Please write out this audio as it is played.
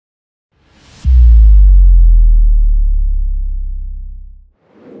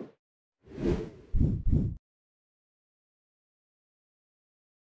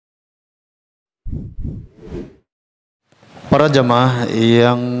Para jamaah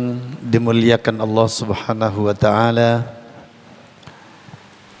yang dimuliakan Allah Subhanahu wa taala,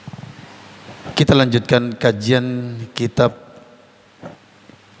 kita lanjutkan kajian kitab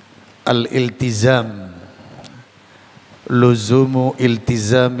Al-Iltizam, Luzumu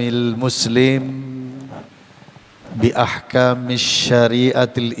Iltizamil Muslim bi Ahkamis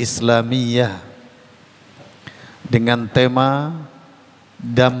Syariatil Islamiyah, dengan tema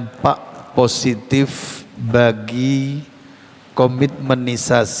dampak positif bagi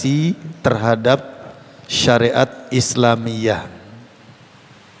komitmenisasi terhadap syariat Islamiyyah.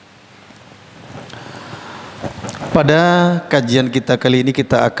 Pada kajian kita kali ini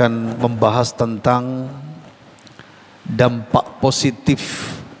kita akan membahas tentang dampak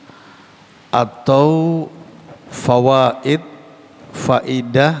positif atau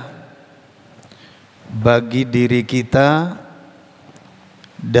faidah bagi diri kita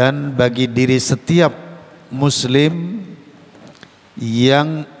dan bagi diri setiap muslim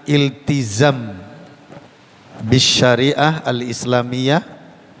yang iltizam bis syariah al-Islamiyyah,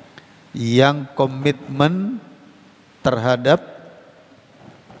 yang komitmen terhadap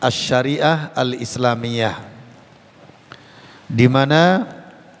syariah al-Islamiyyah, di mana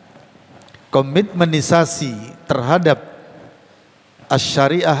komitmenisasi terhadap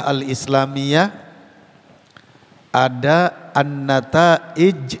syariah al-Islamiyyah ada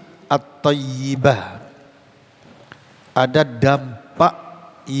an-nataij at-thayyibah, ada dampak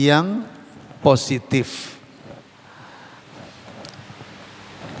yang positif.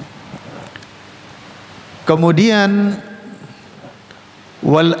 Kemudian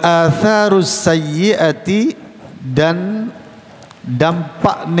wal atharus sayyiati, dan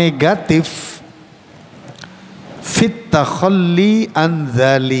dampak negatif fit takhalli an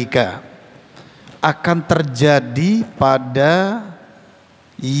dzalika, akan terjadi pada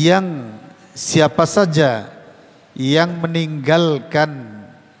yang siapa saja yang meninggalkan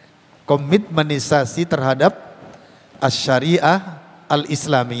komitmenisasi terhadap syariah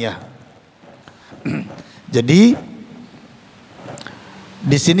al-Islamiyyah. Jadi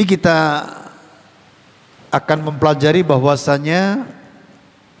di sini kita akan mempelajari bahwasanya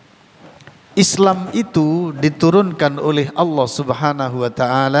Islam itu diturunkan oleh Allah Subhanahu wa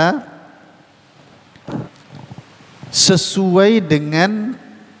taala sesuai dengan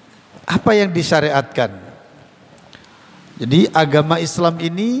apa yang disyariatkan. Jadi agama Islam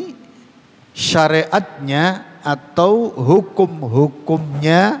ini syariatnya atau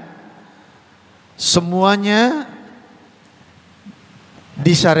hukum-hukumnya semuanya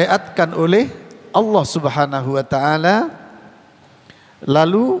disyariatkan oleh Allah Subhanahu wa taala,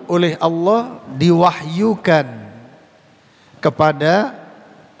 lalu oleh Allah diwahyukan kepada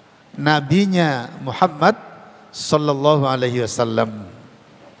nabinya Muhammad sallallahu alaihi wasallam.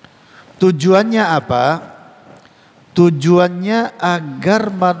 Tujuannya apa? Tujuannya agar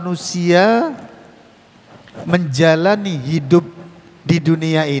manusia menjalani hidup di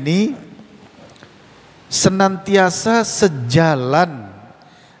dunia ini senantiasa sejalan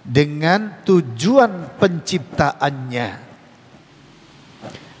dengan tujuan penciptaannya,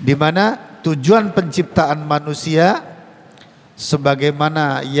 di mana tujuan penciptaan manusia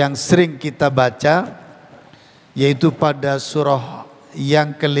sebagaimana yang sering kita baca, yaitu pada surah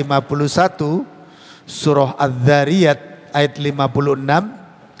yang ke-51, surah Az-Zariyat ayat 56.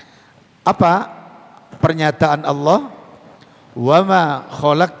 Apa pernyataan Allah? Wa ma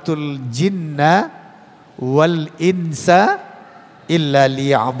khalaqtul jinna wal insa illa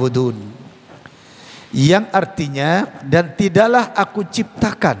liya'budun, yang artinya, dan tidaklah aku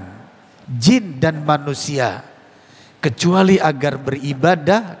ciptakan jin dan manusia kecuali agar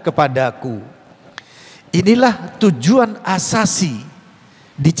beribadah kepadaku. Inilah tujuan asasi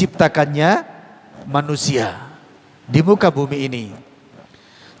diciptakannya manusia di muka bumi ini.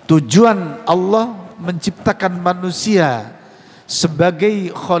 Tujuan Allah menciptakan manusia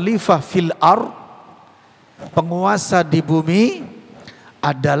sebagai khalifah fil ardh, penguasa di bumi,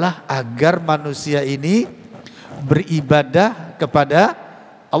 adalah agar manusia ini beribadah kepada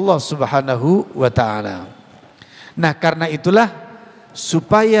Allah Subhanahu wa taala. Nah, karena itulah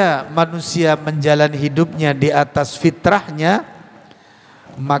supaya manusia menjalani hidupnya di atas fitrahnya,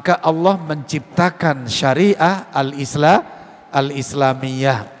 maka Allah menciptakan syariah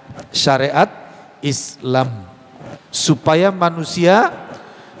al-Islamiyyah, syariat Islam, supaya manusia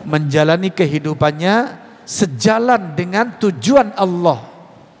menjalani kehidupannya sejalan dengan tujuan Allah,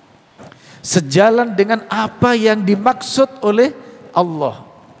 sejalan dengan apa yang dimaksud oleh Allah,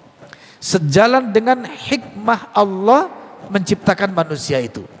 sejalan dengan hikmah Allah menciptakan manusia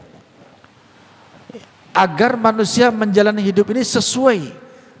itu, agar manusia menjalani hidup ini sesuai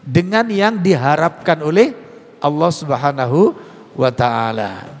dengan yang diharapkan oleh Allah Subhanahu wa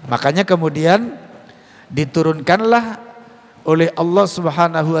ta'ala. Makanya kemudian diturunkanlah oleh Allah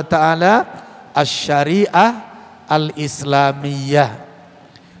Subhanahu wa ta'ala Syariat Al-Islamiyyah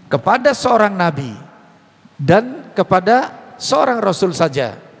kepada seorang nabi dan kepada seorang rasul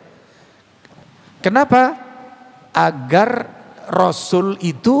saja. Kenapa? Agar rasul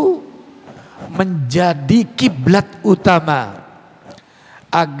itu menjadi kiblat utama,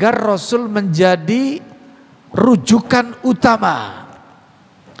 agar rasul menjadi rujukan utama,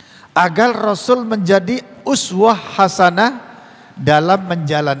 agar rasul menjadi uswah hasanah dalam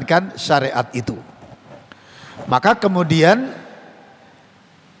menjalankan syariat itu. Maka kemudian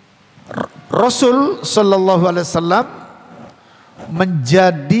Rasul sallallahu alaihi wasallam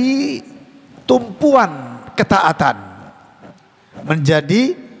menjadi tumpuan ketaatan,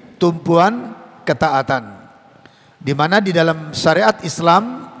 menjadi tumpuan ketaatan, di mana di dalam syariat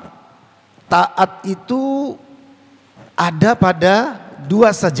Islam taat itu ada pada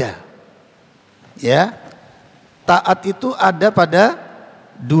dua saja, ya. Taat itu ada pada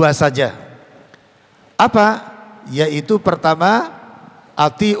dua saja. Apa? Yaitu pertama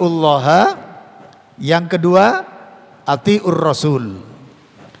atiullaha, yang kedua atiur rasul.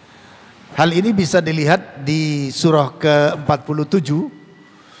 Hal ini bisa dilihat di surah ke-47,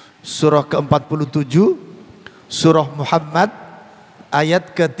 surah ke-47, surah Muhammad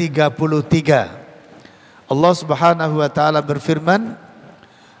ayat ke-33. Allah Subhanahu wa taala berfirman,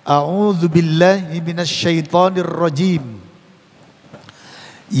 A'udzu billahi minasyaitonir rajim.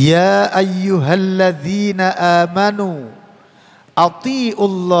 Ya ayyuhalladzina amanu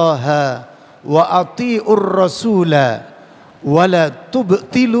athi'ullaha wa athi'ur rasula wa la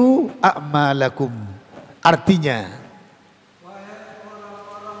tubtilu a'malakum. Artinya, wahai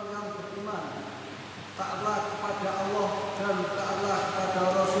orang-orang yang beriman, taatlah kepada Allah dan taatlah kepada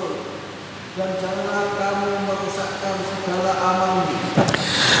Rasul, dan janganlah kamu merusakkan segala amalmu.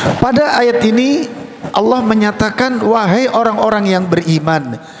 pada ayat ini Allah menyatakan, wahai orang-orang yang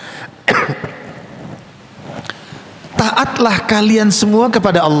beriman, taatlah kalian semua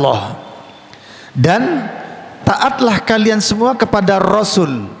kepada Allah dan taatlah kalian semua kepada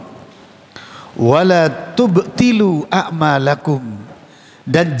Rasul, wala tubtilu a'malakum,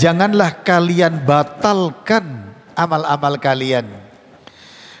 dan janganlah kalian batalkan amal-amal kalian.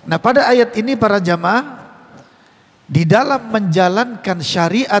 Nah, pada ayat ini para jamaah, di dalam menjalankan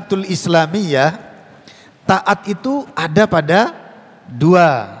syariatul Islamiyyah, taat itu ada pada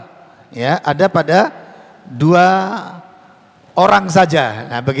dua, ya, ada pada dua orang saja.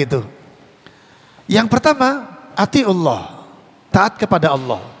 Nah, begitu. Yang pertama, atiullah, taat kepada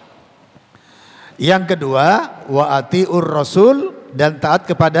Allah. Yang kedua, wa atiur rasul, dan taat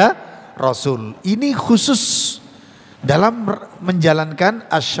kepada Rasul. Ini khusus dalam menjalankan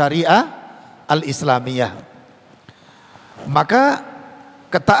asy-syariah al-Islamiyyah. Maka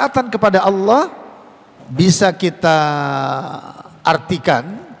ketaatan kepada Allah bisa kita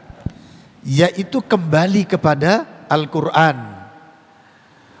artikan yaitu kembali kepada Al-Quran.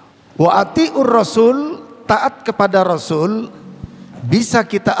 Wa atiur rasul, taat kepada Rasul, bisa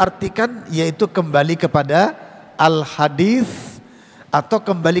kita artikan yaitu kembali kepada al-hadis atau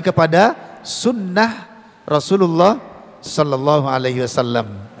kembali kepada sunnah Rasulullah sallallahu alaihi wasallam.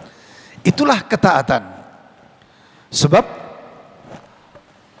 Itulah ketaatan. Sebab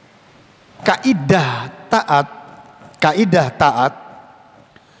kaidah taat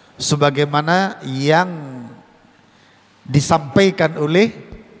sebagaimana yang disampaikan oleh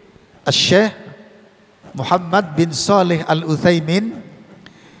Syekh Muhammad bin Shalih Al-Utsaimin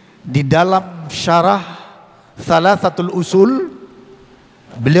di dalam syarah Salasatul Usul,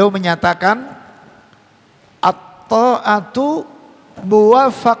 beliau menyatakan at-ta'atu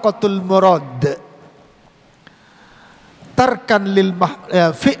muwafaqatul murad, tarkan lil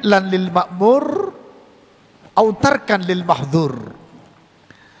fi'lan lil ma'mur au tarkan lil mahdzur.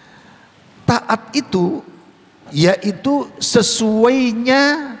 Taat itu yaitu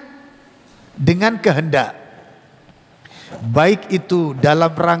sesuainya dengan kehendak, baik itu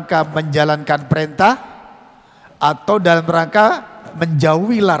dalam rangka menjalankan perintah atau dalam rangka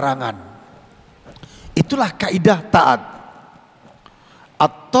menjauhi larangan. Itulah kaidah taat.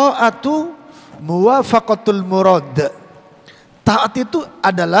 At-ta'atu muwafaqatul murad. Taat itu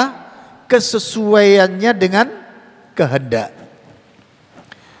adalah kesesuaiannya dengan kehendak.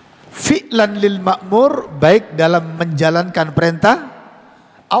 Fi'lan lil ma'mur, baik dalam menjalankan perintah,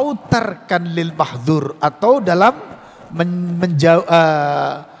 autarkan lil mahdzur, atau dalam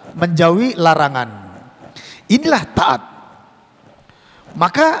menjauhi larangan. Inilah taat.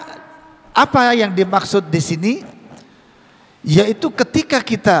 Maka apa yang dimaksud di sini yaitu ketika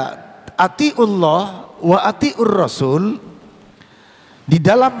kita atiullah wa atiur Rasul, di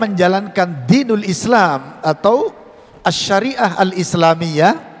dalam menjalankan dinul Islam atau Syariah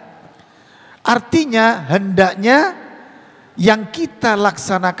Al-Islamiyyah, artinya hendaknya yang kita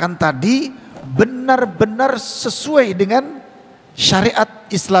laksanakan tadi benar-benar sesuai dengan syariat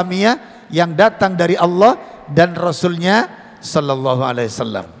Islamiyah yang datang dari Allah dan Rasulnya Sallallahu Alaihi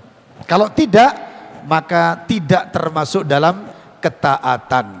Wasallam. Kalau tidak, maka tidak termasuk dalam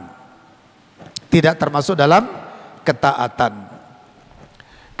ketaatan. Tidak termasuk dalam ketaatan.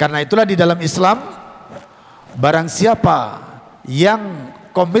 Karena itulah di dalam Islam, barang siapa yang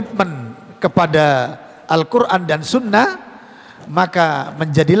komitmen kepada Al-Quran dan Sunnah, maka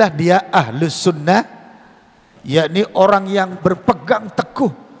menjadilah dia ahlus sunnah, yakni orang yang berpegang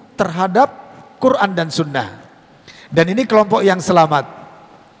teguh terhadap Quran dan Sunnah. Dan ini kelompok yang selamat.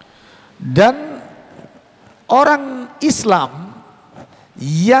 Dan orang Islam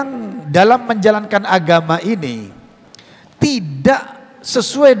yang dalam menjalankan agama ini tidak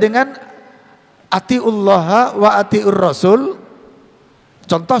sesuai dengan atiullaha wa atiur Rasul.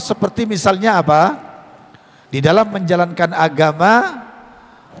 Contoh seperti misalnya apa? Di dalam menjalankan agama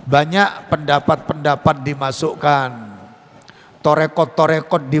banyak pendapat-pendapat dimasukkan,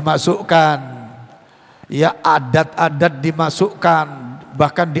 torekot-torekot dimasukkan, ya adat-adat dimasukkan,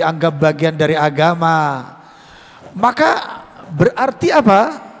 bahkan dianggap bagian dari agama. Maka berarti apa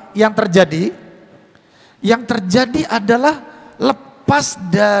yang terjadi? Yang terjadi adalah lepas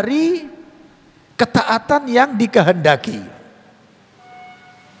dari ketaatan yang dikehendaki.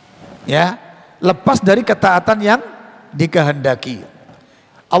 Ya, lepas dari ketaatan yang dikehendaki.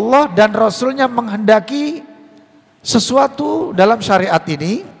 Allah dan Rasulnya menghendaki sesuatu dalam syariat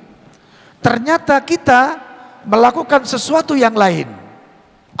ini, ternyata kita melakukan sesuatu yang lain.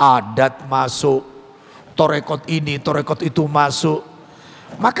 Adat masuk, torekot ini, torekot itu masuk.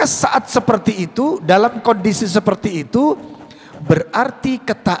 Maka saat seperti itu, dalam kondisi seperti itu, berarti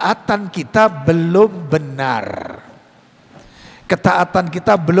ketaatan kita belum benar. Ketaatan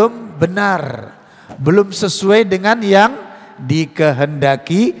kita belum benar, belum sesuai dengan yang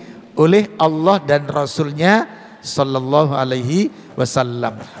dikehendaki oleh Allah dan Rasulnya Sallallahu Alaihi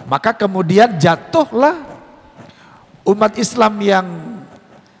Wasallam. Maka kemudian jatuhlah umat Islam yang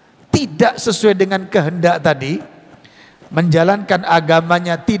tidak sesuai dengan kehendak tadi, menjalankan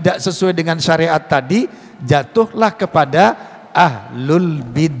agamanya tidak sesuai dengan syariat tadi, jatuhlah kepada ahlul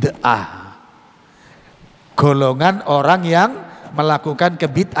bid'ah, golongan orang yang melakukan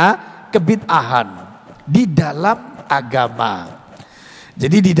kebid'ahan di dalam agama.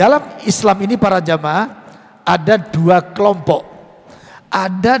 Jadi di dalam Islam ini para jamaah ada dua kelompok,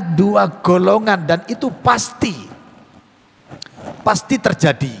 ada dua golongan, dan itu pasti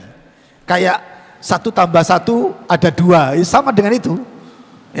terjadi. Kayak 1 tambah 1 ada 2, sama dengan itu.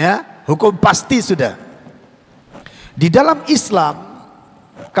 Ya, hukum pasti sudah. Di dalam Islam,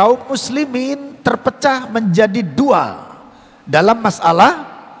 kaum muslimin terpecah menjadi 2 dalam masalah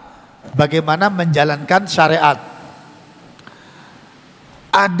bagaimana menjalankan syariat.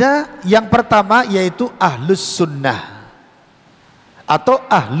 Ada yang pertama yaitu ahlus sunnah atau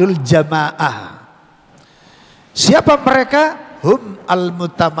ahlul jamaah. Siapa mereka? Hum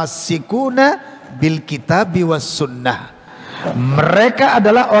al-mutamassikuna bil kitabi was sunnah. Mereka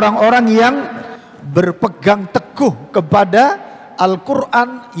adalah orang-orang yang berpegang teguh kepada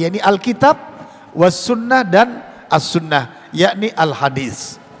Al-Quran, yakni Alkitab, was sunnah dan as-sunnah, yakni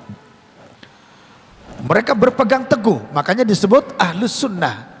al-hadis. Mereka berpegang teguh, makanya disebut ahlus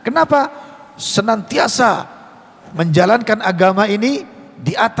sunnah. Kenapa? Senantiasa menjalankan agama ini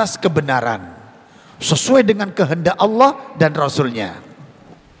di atas kebenaran, sesuai dengan kehendak Allah dan Rasulnya.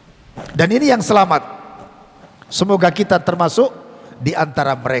 Dan ini yang selamat. Semoga kita termasuk di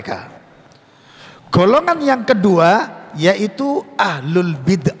antara mereka. Golongan yang kedua yaitu ahlul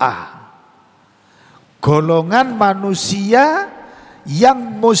bid'ah. Golongan manusia yang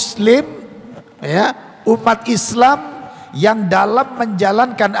muslim, ya, umat Islam yang dalam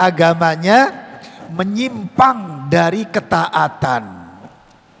menjalankan agamanya menyimpang dari ketaatan,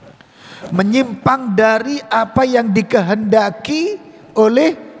 menyimpang dari apa yang dikehendaki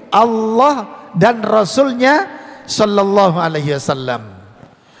oleh Allah dan Rasulnya Sallallahu Alaihi Wasallam.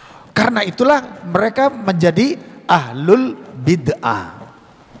 Karena itulah mereka menjadi ahlul bid'ah.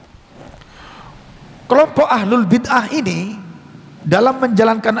 Kelompok ahlul bid'ah ini dalam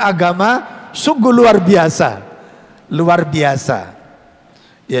menjalankan agama sungguh luar biasa. Luar biasa.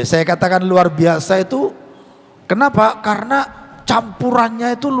 Ya, saya katakan luar biasa itu kenapa? Karena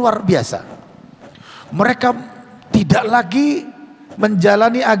campurannya itu luar biasa. Mereka tidak lagi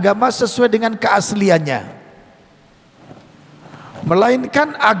menjalani agama sesuai dengan keasliannya,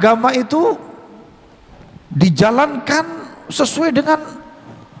 melainkan agama itu dijalankan sesuai dengan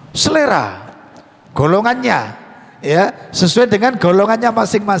selera golongannya, ya, sesuai dengan golongannya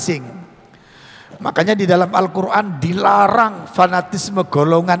masing-masing. Makanya di dalam Al-Quran dilarang fanatisme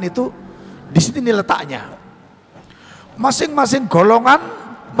golongan itu. Di sini letaknya. Masing-masing golongan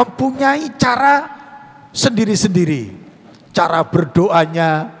mempunyai cara sendiri-sendiri. Cara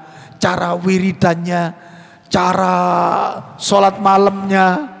berdoanya, cara wiridannya, cara sholat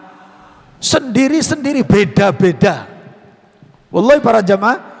malamnya, sendiri-sendiri, beda-beda. Wallahi para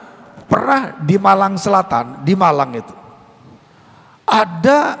jamaah, pernah di Malang Selatan, di Malang itu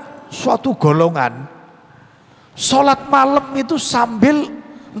ada suatu golongan sholat malam itu sambil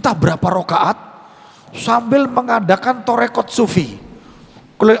entah berapa rakaat, sambil mengadakan torekot sufi,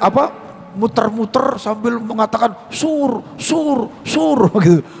 muter-muter sambil mengatakan sur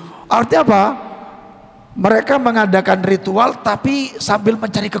gitu. Artinya apa? Mereka mengadakan ritual tapi sambil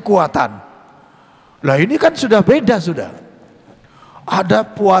mencari kekuatan. Lah ini kan sudah beda sudah. Ada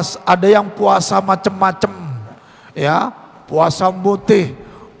yang puasa macam-macam, ya, puasa mutih,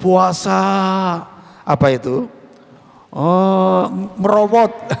 puasa apa itu?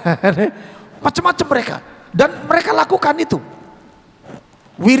 Merobot, macam-macam mereka, dan mereka lakukan itu.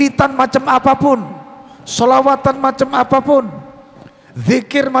 Wiritan macam apapun, sholawatan macam apapun,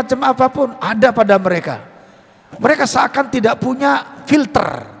 zikir macam apapun ada pada mereka. Mereka seakan tidak punya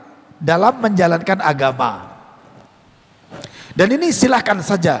filter dalam menjalankan agama. Dan ini silahkan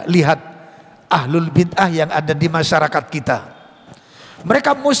saja lihat ahlul bid'ah yang ada di masyarakat kita.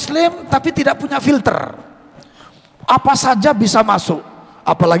 Mereka muslim tapi tidak punya filter. Apa saja bisa masuk.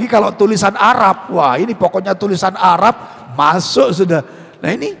 Apalagi kalau tulisan Arab. Wah, ini pokoknya tulisan Arab masuk sudah.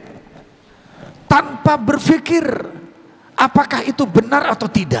 Nah ini tanpa berpikir apakah itu benar atau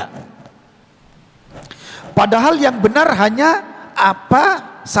tidak. Padahal yang benar hanya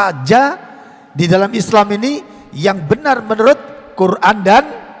apa saja di dalam Islam ini yang benar menurut Quran dan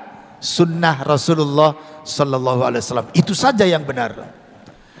Sunnah Rasulullah Sallallahu Alaihi Wasallam. Itu saja yang benar.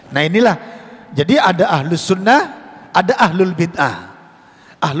 Nah inilah. Jadi ada ahlus sunnah, ada ahlul bid'ah.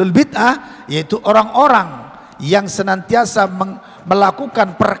 Ahlul bid'ah yaitu orang-orang yang senantiasa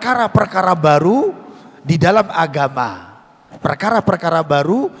melakukan perkara-perkara baru di dalam agama. Perkara-perkara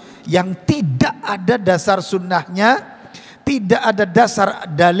baru yang tidak ada dasar sunnahnya, tidak ada dasar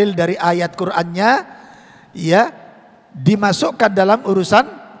dalil dari ayat Qur'annya, ya, dimasukkan dalam urusan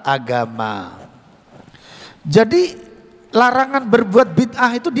agama. Jadi larangan berbuat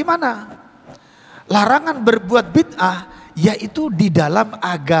bid'ah itu di mana? Larangan berbuat bid'ah yaitu di dalam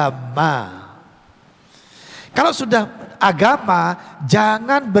agama. Kalau sudah agama,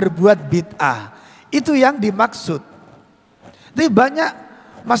 jangan berbuat bid'ah. Itu yang dimaksud. Tapi banyak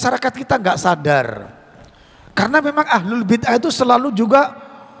masyarakat kita nggak sadar. Karena memang ahlul bid'ah itu selalu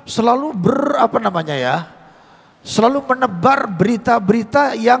selalu menebar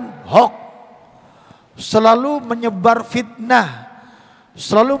berita-berita yang hoax, selalu menyebar fitnah,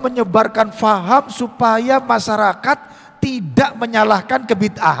 selalu menyebarkan faham supaya masyarakat tidak menyalahkan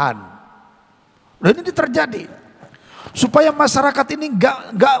kebid'ahan. Dan ini terjadi supaya masyarakat ini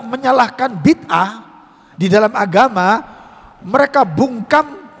nggak menyalahkan bid'ah di dalam agama. Mereka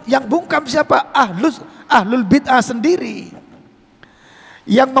bungkam, yang bungkam siapa? Ahlul bid'ah sendiri.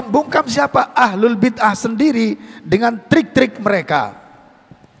 Yang membungkam siapa? Ahlul bid'ah sendiri dengan trik-trik mereka.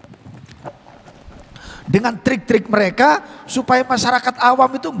 Dengan trik-trik mereka supaya masyarakat awam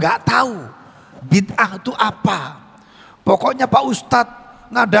itu nggak tahu bid'ah itu apa. Pokoknya Pak Ustadz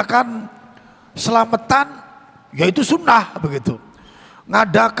ngadakan selamatan, yaitu sunnah begitu.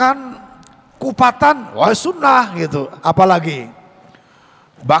 Ngadakan kupatan, wah sunnah gitu. Apalagi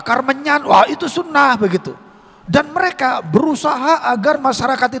bakar menyan, wah itu sunnah begitu. Dan mereka berusaha agar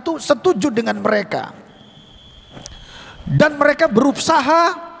masyarakat itu setuju dengan mereka. Dan mereka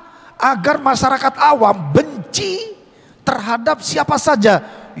berusaha agar masyarakat awam benci terhadap siapa saja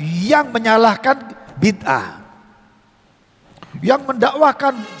yang menyalahkan bid'ah, yang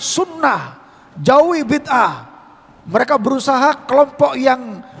mendakwakan sunnah, jauhi bid'ah. Mereka berusaha kelompok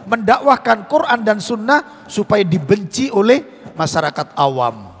yang mendakwahkan Quran dan sunnah supaya dibenci oleh masyarakat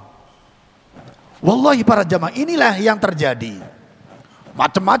awam. Wallahi para jamaah, inilah yang terjadi.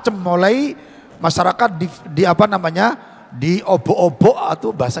 Macam-macam, mulai masyarakat diobok-obok,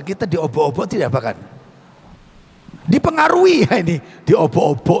 atau bahasa kita diobok-obok tidak apa kan? Dipengaruhi ya ini,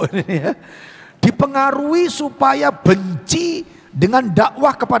 diobok-obok ini ya. Dipengaruhi supaya benci dengan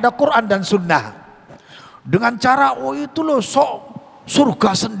dakwah kepada Quran dan sunnah. Dengan cara, oh itu loh sok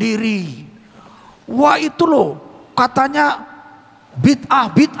surga sendiri. Wah itu loh katanya bid'ah.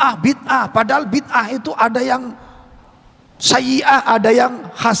 Padahal bid'ah itu ada yang sayyi'ah, ada yang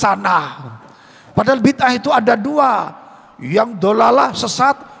hasanah. Padahal bid'ah itu ada dua, yang dolalah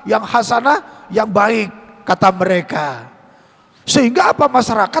sesat, yang hasanah yang baik kata mereka. Sehingga apa,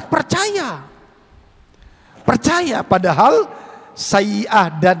 masyarakat percaya padahal sayyi'ah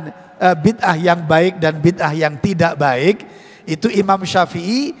dan bid'ah yang baik dan bid'ah yang tidak baik itu Imam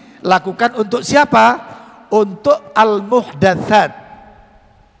Syafi'i lakukan untuk siapa? Untuk al-muhdatsat.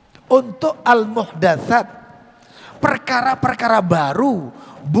 Untuk al-muhdatsat, perkara-perkara baru,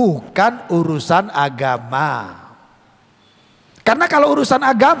 bukan urusan agama. Karena kalau urusan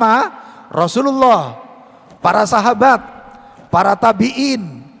agama, Rasulullah, para sahabat, para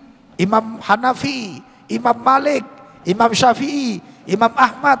tabi'in, Imam Hanafi, Imam Malik, Imam Syafi'i, Imam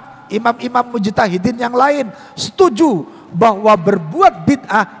Ahmad, imam-imam mujtahidin yang lain setuju bahwa berbuat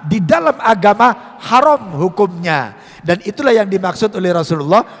bid'ah di dalam agama haram hukumnya. Dan itulah yang dimaksud oleh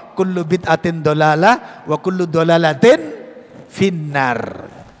Rasulullah, kullu bid'atin dolalah wa kullu dolalatin finnar.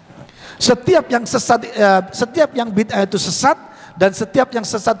 Setiap yang sesat, setiap yang bid'ah itu sesat, dan setiap yang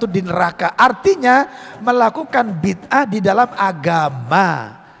sesat itu di neraka. Artinya melakukan bid'ah di dalam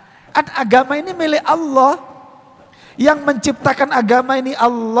agama. Agama ini milik Allah. Yang menciptakan agama ini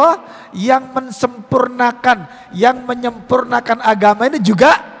Allah, yang mensempurnakan, yang menyempurnakan agama ini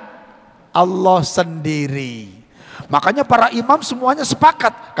juga Allah sendiri. Makanya para imam semuanya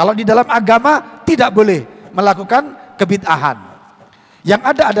sepakat kalau di dalam agama tidak boleh melakukan kebid'ahan. Yang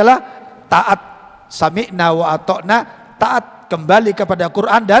ada adalah taat, sami'na wa ata'na, taat kembali kepada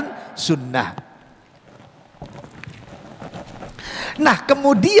Quran dan Sunnah. Nah,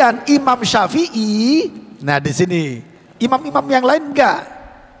 kemudian Imam Syafi'i, nah di sini imam-imam yang lain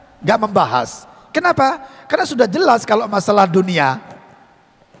enggak membahas. Kenapa? Karena sudah jelas kalau masalah dunia,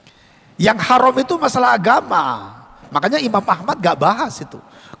 yang haram itu masalah agama. Makanya Imam Ahmad enggak bahas itu,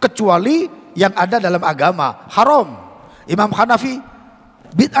 kecuali yang ada dalam agama haram. Imam Hanafi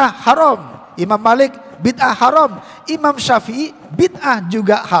bid'ah haram, Imam Malik bid'ah haram, Imam Syafi'i bid'ah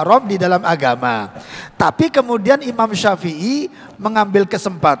juga haram di dalam agama. Tapi kemudian Imam Syafi'i mengambil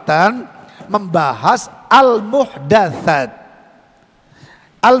kesempatan membahas al-muhdatsat.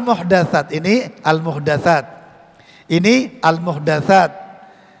 Al-muhdatsat ini al-muhdatsat. Ini al-muhdatsat.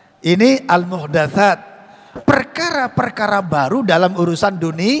 Ini al-muhdatsat. Perkara-perkara baru dalam urusan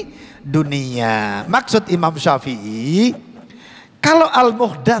dunia. Maksud Imam Syafi'i, kalau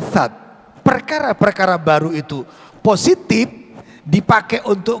al-muhdatsat, perkara-perkara baru itu positif, dipakai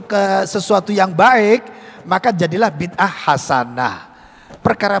untuk ke sesuatu yang baik, maka jadilah bid'ah hasanah.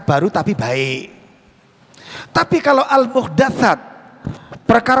 Perkara baru tapi baik. Tapi kalau al-muhdatsat,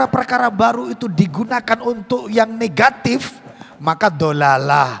 perkara-perkara baru itu digunakan untuk yang negatif, maka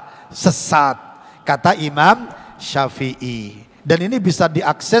dolalah, sesat, kata Imam Syafi'i. Dan ini bisa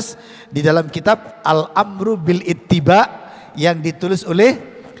diakses di dalam kitab Al-Amru bil Ittiba yang ditulis oleh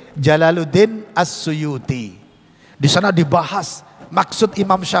Jalaluddin As-Suyuti. Di sana dibahas maksud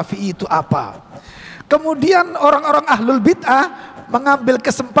Imam Syafi'i itu apa. Kemudian orang-orang ahlul bid'ah mengambil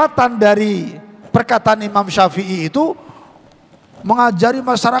kesempatan dari perkataan Imam Syafi'i itu, mengajari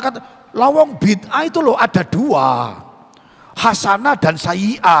masyarakat, lawang bid'ah itu loh ada dua, hasanah dan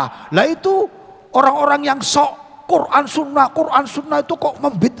sayyi'ah. Lah itu orang-orang yang sok Quran Sunnah itu kok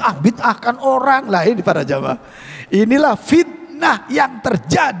membid'ah-bid'ahkan orang. Lah ini para jamaah, inilah fitnah yang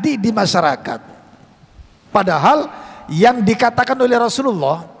terjadi di masyarakat. Padahal yang dikatakan oleh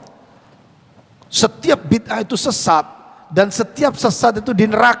Rasulullah, setiap bid'ah itu sesat dan setiap sesat itu di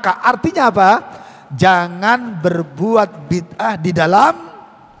neraka. Artinya apa? Jangan berbuat bid'ah di dalam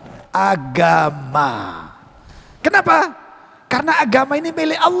agama. Kenapa? Karena agama ini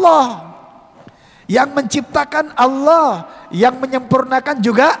milik Allah. Yang menciptakan Allah, yang menyempurnakan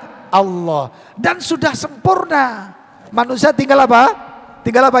juga Allah. Dan sudah sempurna. Manusia tinggal apa?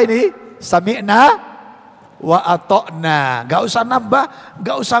 Tinggal apa ini? Sami'na wa ata'na. Gak usah nambah,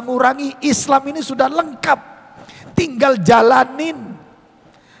 gak usah ngurangi. Islam ini sudah lengkap. Tinggal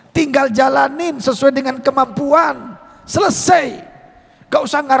jalanin sesuai dengan kemampuan. Selesai. Gak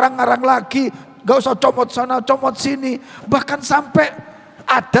usah ngarang-ngarang lagi, gak usah comot sana, comot sini. Bahkan sampai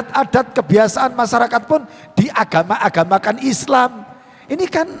adat-adat kebiasaan masyarakat pun diagama-agamakan Islam. Ini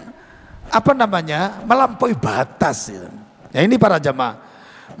kan apa namanya, melampaui batas. Ya ini para jamaah.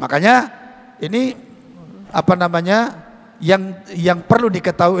 Makanya ini apa namanya, yang perlu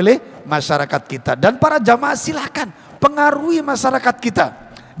diketahui oleh masyarakat kita. Dan para jamaah silakan pengaruhi masyarakat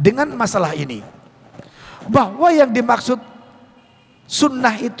kita dengan masalah ini, bahwa yang dimaksud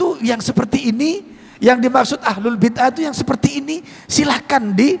sunnah itu yang seperti ini, yang dimaksud ahlul bid'ah itu yang seperti ini.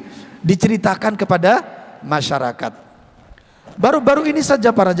 Silakan diceritakan kepada masyarakat. Baru-baru ini saja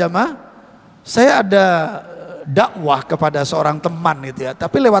para jamaah, saya ada dakwah kepada seorang teman gitu ya,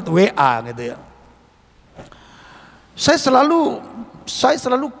 tapi lewat WA gitu ya. Saya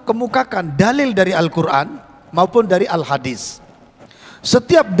selalu kemukakan dalil dari Al-Quran maupun dari Al-Hadis.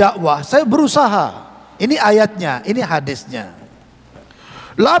 Setiap dakwah saya berusaha, ini ayatnya, ini hadisnya.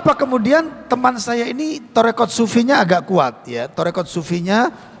 Lah apa kemudian teman saya ini tarekat sufinya agak kuat ya. Tarekat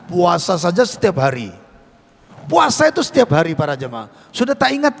sufinya puasa saja setiap hari. Puasa itu setiap hari para jemaah. Sudah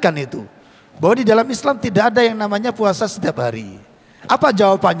tak ingatkan itu, bahwa di dalam Islam tidak ada yang namanya puasa setiap hari. Apa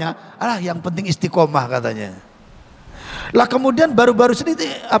jawabannya? Yang penting istiqomah katanya. Lah kemudian baru-baru ini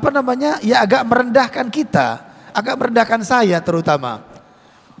ya agak merendahkan kita, agak merendahkan saya terutama.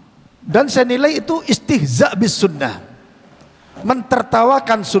 Dan saya nilai itu istihza bis sunnah,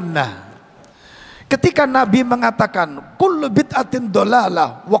 mentertawakan sunnah. Ketika Nabi mengatakan kullu bid'atin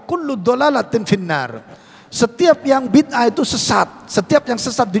dolalah wa kullu dolalatin finnar, setiap yang bid'ah itu sesat, setiap yang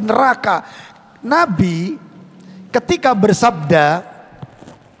sesat di neraka. Nabi ketika bersabda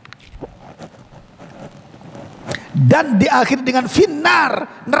dan diakhiri dengan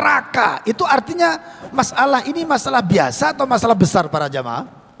finnar, neraka, itu artinya masalah ini masalah biasa atau masalah besar para jamaah?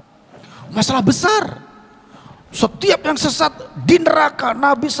 Masalah besar. Setiap yang sesat di neraka.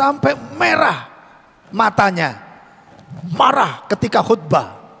 Nabi sampai merah matanya, marah ketika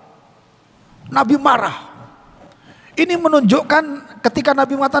khutbah. Nabi marah. Ini menunjukkan ketika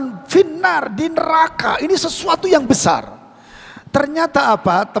Nabi mengatakan finnar, di neraka, ini sesuatu yang besar. Ternyata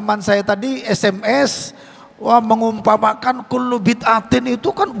apa? Teman saya tadi SMS, mengumpamakan kullu bid'atin itu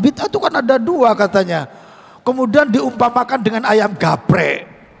kan, bid'ah itu kan ada dua katanya. Kemudian diumpamakan dengan ayam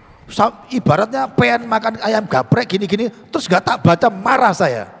gaprek. Ibaratnya pengen makan ayam gaprek gini-gini, terus gak tak baca, marah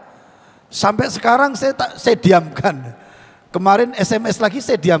saya. Sampai sekarang saya diamkan. Kemarin SMS lagi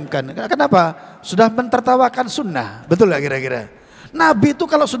saya diamkan. Kenapa? Sudah mentertawakan sunnah. Betul gak kira-kira? Nabi itu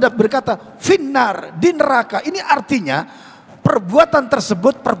kalau sudah berkata finnar, di neraka, ini artinya perbuatan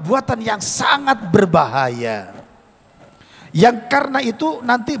tersebut perbuatan yang sangat berbahaya, yang karena itu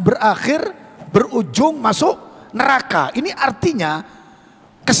nanti berujung masuk neraka. Ini artinya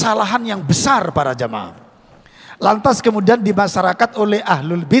kesalahan yang besar para jamaah. Lantas kemudian di masyarakat oleh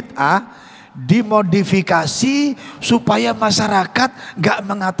ahlul bid'ah dimodifikasi supaya masyarakat gak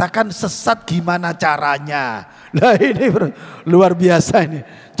mengatakan sesat gimana caranya. Nah ini luar biasa ini.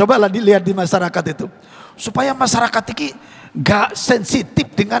 Cobalah dilihat di masyarakat itu, supaya masyarakat ini gak sensitif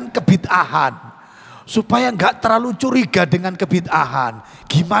dengan kebid'ahan, supaya gak terlalu curiga dengan kebid'ahan.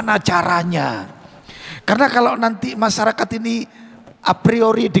 Gimana caranya? Karena kalau nanti masyarakat ini a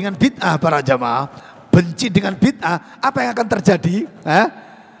priori dengan bid'ah para jamaah, benci dengan bid'ah, apa yang akan terjadi?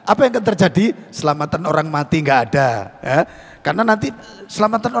 Apa yang akan terjadi? Selamatan orang mati nggak ada. Karena nanti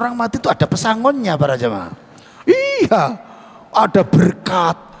selamatan orang mati itu ada pesangonnya para jamaah. Iya, ada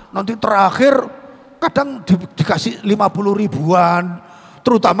berkat. Nanti terakhir kadang dikasih 50 ribuan,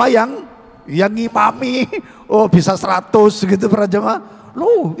 terutama yang ngimami, bisa 100 gitu para jamaah.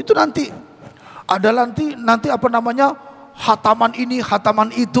 Loh, itu nanti ada nanti apa namanya? Hataman ini,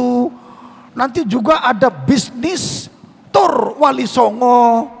 hataman itu. Nanti juga ada bisnis tur wali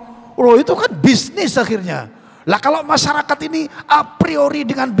songo. Loh itu kan bisnis akhirnya. Lah kalau masyarakat ini a priori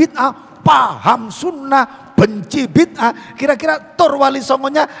dengan bid'ah, paham sunnah, benci bid'ah, kira-kira tur wali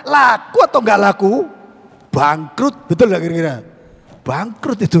songonya laku atau enggak laku? Bangkrut, betul gak kira-kira?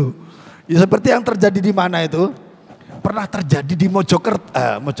 Bangkrut itu. Ya seperti yang terjadi di mana itu? Pernah terjadi di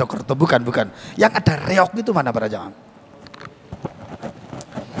Mojokerto, bukan. Yang ada reok itu mana para jamaah?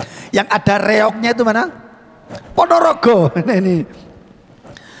 Yang ada reoknya itu mana? Ponorogo. Ini.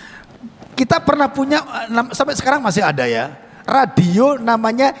 Kita pernah punya, sampai sekarang masih ada ya, radio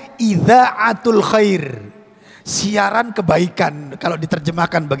namanya Idza'atul Khair, siaran kebaikan. Kalau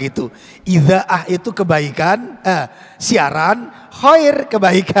diterjemahkan begitu, Idza'ah itu kebaikan, siaran, khair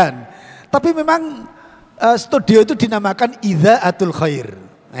kebaikan. Tapi memang studio itu dinamakan Idza'atul Khair.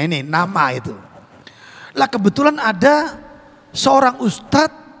 Nah ini nama itu. Lah kebetulan ada seorang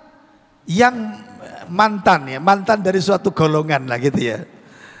ustadz yang mantan dari suatu golongan lah gitu ya.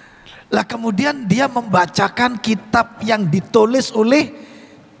 Lah kemudian dia membacakan kitab yang ditulis oleh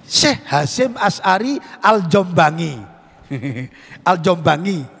Syekh Hasyim Asy'ari Al-Jombangi.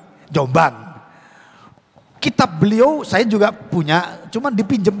 Al-Jombangi, Jombang. Kitab beliau saya juga punya, cuman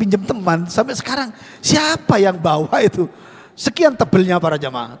dipinjem-pinjem teman. Sampai sekarang siapa yang bawa itu? Sekian tebelnya para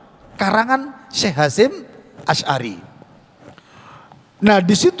jamaah. Karangan Syekh Hasyim Asy'ari. Nah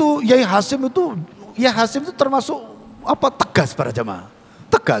di situ Yai Hasyim itu termasuk tegas para jamaah,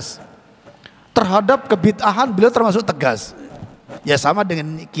 tegas terhadap kebid'ahan. Beliau termasuk tegas, ya sama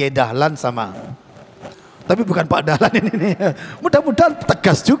dengan Kiai Dahlan sama, tapi bukan Pak Dahlan ini. Mudah-mudahan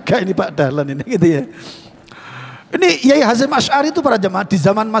tegas juga ini Pak Dahlan ini gitu ya. Ini Yai Hasyim Asy'ari itu para jamaah di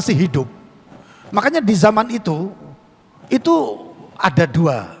zaman masih hidup. Makanya di zaman itu itu ada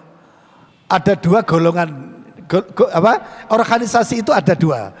dua. Ada dua golongan organisasi itu ada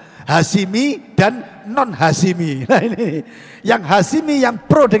dua. Hasimi dan non Hasimi. Nah ini yang Hasimi yang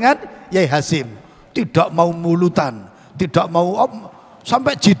pro dengan Yai Hasim, tidak mau mulutan, tidak mau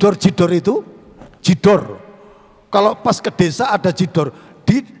sampai jidor-jidor itu jidor. Kalau pas ke desa ada jidor,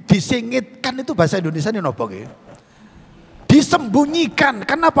 disingitkan itu bahasa Indonesia ini nopo nggih? Disembunyikan.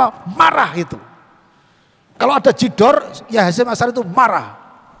 Kenapa? Marah itu. Kalau ada jidor, ya Hasim Asy'ari itu marah.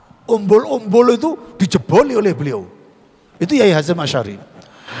 Umbul-umbul itu dijeboli oleh beliau. Itu Yai Hasim Asy'ari.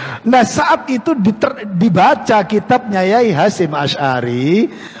 Nah saat itu dibaca kitabnya Yai Hasim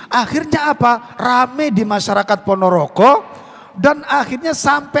Asy'ari, akhirnya apa? Rame di masyarakat Ponorogo dan akhirnya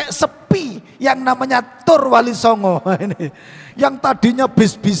sampai sepi yang namanya Tur Wali Songo. Ini yang tadinya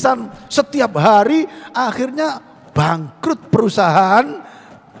bis-bisan setiap hari, akhirnya bangkrut perusahaan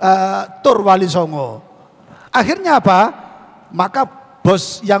Tur Wali Songo. Akhirnya apa? Maka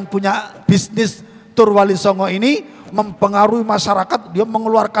bos yang punya bisnis Tur Wali Songo ini mempengaruhi masyarakat, dia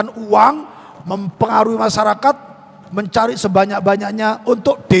mengeluarkan uang, mempengaruhi masyarakat, mencari sebanyak-banyaknya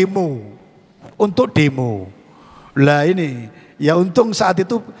untuk demo. Untuk demo. Lah ini, ya untung saat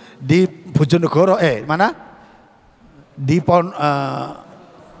itu di Bojonegoro, mana? Di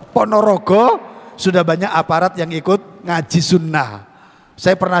Ponorogo sudah banyak aparat yang ikut ngaji sunnah.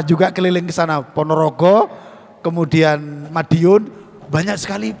 Saya pernah juga keliling ke sana, Ponorogo, kemudian Madiun, banyak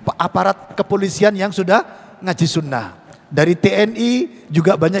sekali aparat kepolisian yang sudah ngaji sunnah. Dari TNI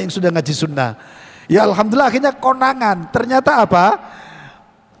juga banyak yang sudah ngaji sunnah. Ya alhamdulillah akhirnya konangan. Ternyata apa?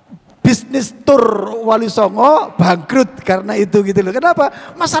 Bisnis Tur Wali Songo bangkrut karena itu gitu loh. Kenapa?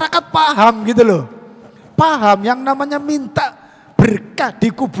 Masyarakat paham gitu loh. Paham yang namanya minta berkah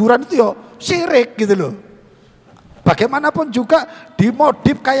di kuburan itu ya syirik gitu loh. Bagaimanapun juga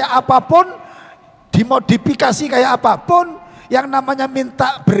dimodif kayak apapun, dimodifikasi kayak apapun, yang namanya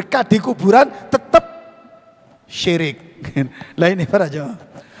minta berkah di kuburan tetap syirik. Lah ini para jemaah.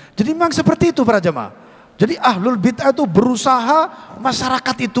 Jadi memang seperti itu para jemaah. Jadi ahlul bid'ah itu berusaha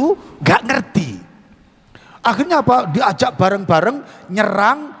masyarakat itu gak ngerti. Akhirnya apa? Diajak bareng-bareng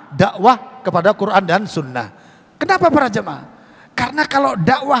nyerang dakwah kepada Quran dan Sunnah. Kenapa para jemaah? Karena kalau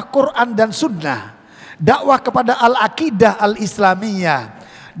dakwah Quran dan Sunnah, dakwah kepada al-aqidah al-Islamiyyah,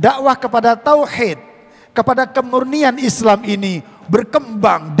 dakwah kepada tauhid, kepada kemurnian Islam ini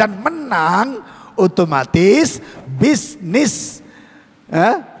berkembang dan menang, otomatis bisnis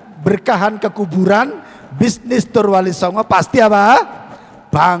berkahan ke kuburan, bisnis Tur Wali Songo pasti apa?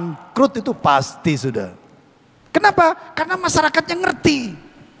 Bangkrut itu pasti sudah. Kenapa? Karena masyarakatnya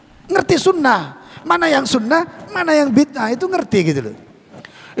ngerti sunnah, mana yang sunnah, mana yang bid'ah, itu ngerti gitu loh.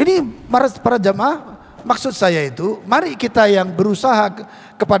 Ini para jamaah, maksud saya itu mari kita yang berusaha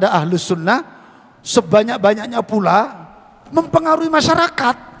kepada ahlus sunnah sebanyak-banyaknya pula mempengaruhi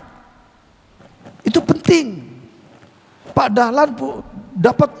masyarakat. Itu penting. Pak Dahlan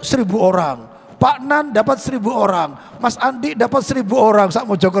dapat 1.000 orang, Pak Nan dapat 1.000 orang, Mas Andik dapat 1.000 orang sak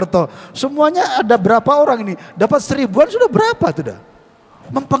Mojokerto. Semuanya ada berapa orang ini? Dapat 1.000-an sudah berapa sudah?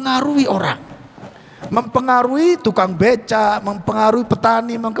 Mempengaruhi orang, mempengaruhi tukang beca, mempengaruhi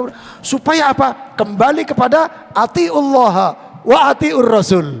petani, supaya apa? Kembali kepada atiullah wa atiur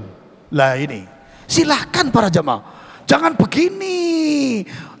rasul. Lah ini, silahkan para jamaah, jangan begini.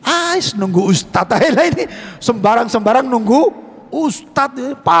 Nunggu ustadz lah ini, sembarang nunggu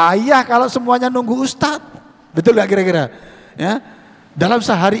ustadz, payah kalau semuanya nunggu ustadz. Betul gak kira-kira? Ya, dalam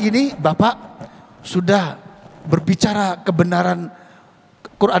sehari ini Bapak sudah berbicara kebenaran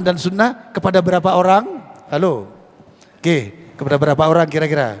Quran dan Sunnah kepada berapa orang? Halo, oke, kepada berapa orang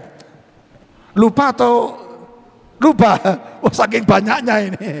kira-kira? Lupa atau lupa? Wah, saking banyaknya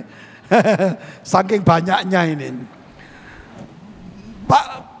ini. Saking banyaknya ini. Pak,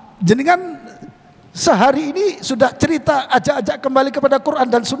 jenengan sehari ini sudah cerita ajak-ajak kembali kepada Quran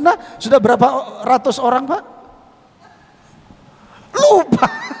dan Sunnah sudah berapa ratus orang Pak? Lupa.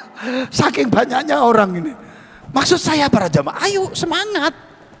 Saking banyaknya orang ini. Maksud saya para jamaah, ayo semangat.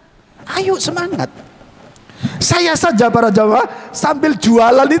 Ayo semangat. Saya saja para jamaah sambil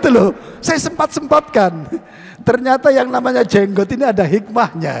jualan itu loh, saya sempat-sempatkan. Ternyata yang namanya jenggot ini ada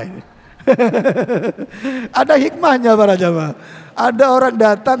hikmahnya. Ada hikmahnya para jamaah. Ada orang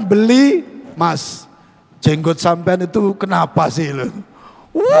datang beli, Mas, jenggot sampean itu kenapa sih lo?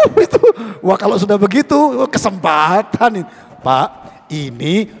 Itu, wah kalau sudah begitu kesempatan, Pak.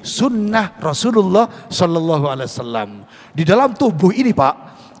 Ini sunnah Rasulullah Shallallahu Alaihi Wasallam. Di dalam tubuh ini Pak,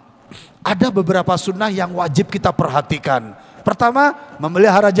 ada beberapa sunnah yang wajib kita perhatikan. Pertama,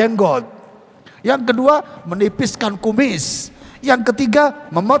 memelihara jenggot. Yang kedua, menipiskan kumis. Yang ketiga,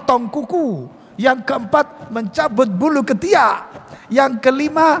 memotong kuku. Yang keempat, mencabut bulu ketiak. Yang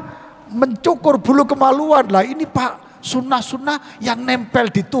kelima, mencukur bulu kemaluan. Lah ini Pak, sunnah-sunnah yang nempel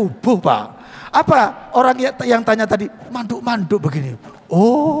di tubuh Pak. Apa orang yang tanya tadi, manduk-manduk begini.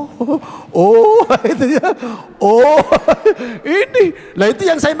 Oh, itu ya. Oh, ini. Lah itu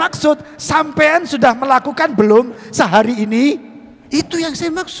yang saya maksud. Sampean sudah melakukan belum sehari ini? Itu yang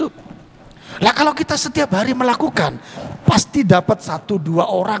saya maksud. Lah kalau kita setiap hari melakukan, pasti dapat 1-2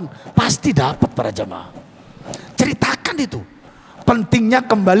 orang, pasti dapat para jamaah. Ceritakan itu. Pentingnya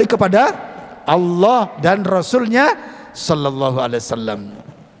kembali kepada Allah dan Rasulnya Sallallahu Alaihi Wasallam.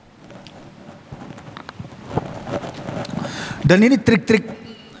 Dan ini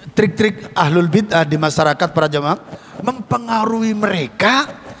trik-trik ahlul bid'ah di masyarakat para jamaah, mempengaruhi mereka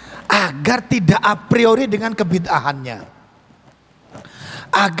agar tidak a priori dengan kebid'ahannya.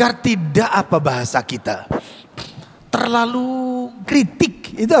 Agar tidak apa bahasa kita terlalu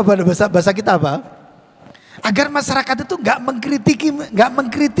kritik. Itu apa bahasa kita apa? Agar masyarakat itu nggak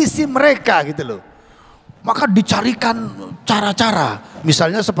mengkritisi mereka gitu loh. Maka dicarikan cara-cara.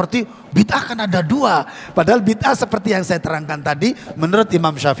 Misalnya seperti bid'ah kan ada 2. Padahal bid'ah seperti yang saya terangkan tadi menurut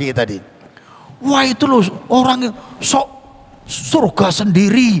Imam Syafi'i tadi. Wah itu loh orang yang sok surga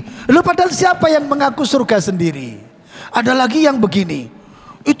sendiri. Loh padahal siapa yang mengaku surga sendiri? Ada lagi yang begini.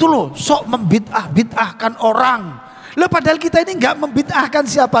 Itu loh sok membid'ahkan orang. Loh padahal kita ini nggak membid'ahkan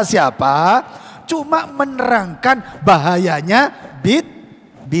siapa-siapa, cuma menerangkan bahayanya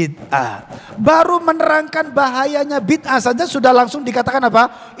bid'ah. Baru menerangkan bahayanya bid'ah saja sudah langsung dikatakan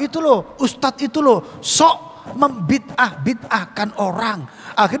apa? Itu loh Ustadz itu loh sok membid'ahkan orang.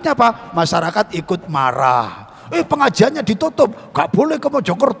 Akhirnya apa? Masyarakat ikut marah. Pengajiannya ditutup, gak boleh ke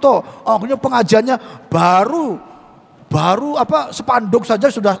Mojokerto. Akhirnya pengajiannya baru spanduk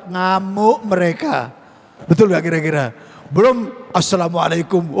saja sudah ngamuk mereka. Betul gak kira-kira? Belum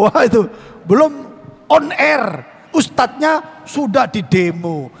assalamualaikum. Wah itu belum on air. Ustadznya sudah di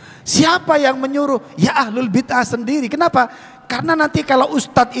demo. Siapa yang menyuruh? Ya ahlul bid'ah sendiri. Kenapa? Karena nanti kalau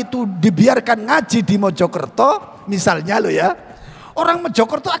ustadz itu dibiarkan ngaji di Mojokerto, misalnya lo ya, orang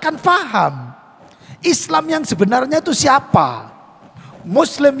Mojokerto akan paham Islam yang sebenarnya itu siapa,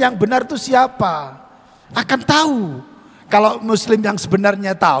 Muslim yang benar itu siapa, akan tahu. Kalau Muslim yang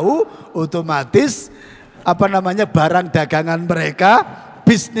sebenarnya tahu, otomatis barang dagangan mereka,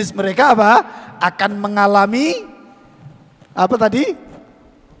 bisnis mereka akan mengalami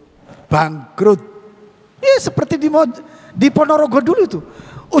bangkrut. Ya seperti di Ponorogo dulu tuh.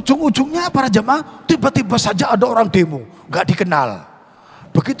 Ujung-ujungnya para jamaah tiba-tiba saja ada orang demo, nggak dikenal.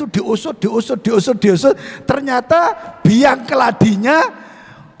 Begitu diusut, ternyata biang keladinya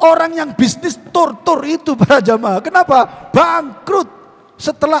orang yang bisnis tur itu para jamaah. Kenapa? Bangkrut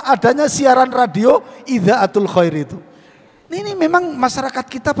setelah adanya siaran radio Idzaatul Khair itu. Ini memang masyarakat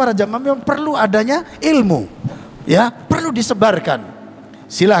kita para jamaah memang perlu adanya ilmu. Ya, perlu disebarkan.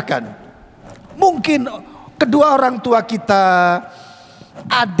 Silakan. Mungkin kedua orang tua kita,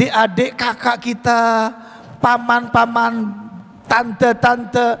 adik-adik kakak kita, paman-paman,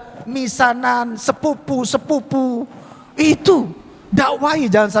 tante-tante, misanan, sepupu-sepupu, itu dakwahi,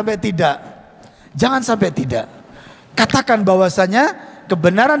 jangan sampai tidak. Katakan bahwasanya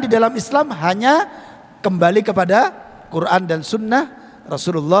kebenaran di dalam Islam hanya kembali kepada Quran dan Sunnah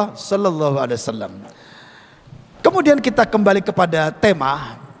Rasulullah Sallallahu Alaihi Wasallam. Kemudian kita kembali kepada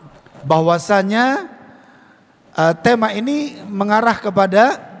tema, bahwasanya tema ini mengarah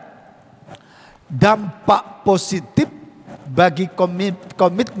kepada dampak positif bagi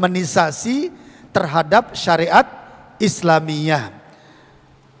komitmenisasi terhadap syariat Islamiyah,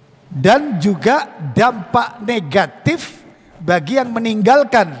 dan juga dampak negatif bagi yang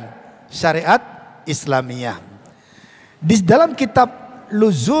meninggalkan syariat Islamiyah. Di dalam kitab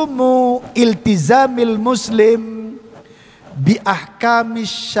Luzumu Iltizamil Muslim bi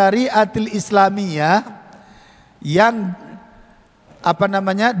Ahkamis Syariatil Islamiyah, yang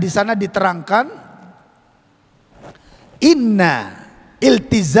di sana diterangkan, inna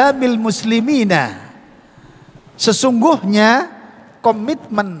iltizamil muslimina, sesungguhnya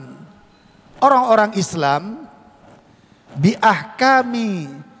komitmen orang-orang Islam bi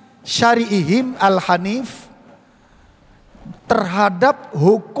ahkami syari'ihim al-hanif, terhadap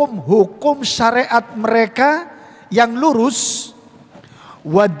hukum-hukum syariat mereka yang lurus,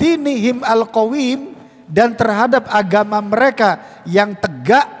 wa dinihim al-qawim, dan terhadap agama mereka yang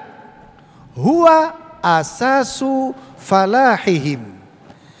tegak, huwa asasu falahihim,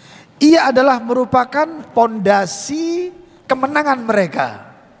 ia adalah merupakan pondasi kemenangan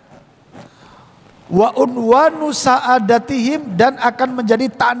mereka, wa unwanu sa'adatihim, dan akan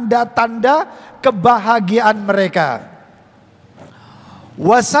menjadi tanda-tanda kebahagiaan mereka,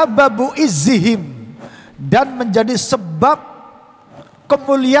 wasababu izzihim, dan menjadi sebab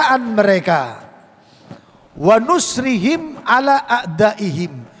kemuliaan mereka, wa nusrihim ala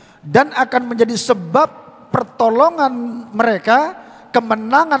a'daihim, dan akan menjadi sebab pertolongan mereka,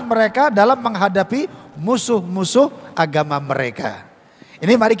 kemenangan mereka dalam menghadapi musuh-musuh agama mereka.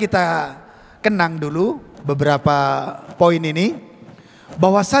 Ini mari kita kenang dulu beberapa poin ini,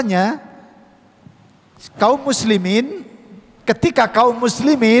 bahwasanya kaum muslimin, ketika kaum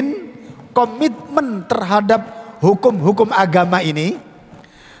muslimin komitmen terhadap hukum-hukum agama ini,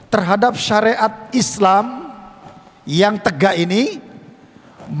 terhadap syariat Islam yang tegak ini,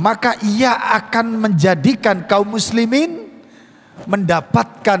 maka ia akan menjadikan kaum muslimin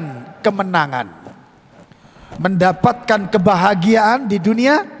mendapatkan kemenangan, mendapatkan kebahagiaan di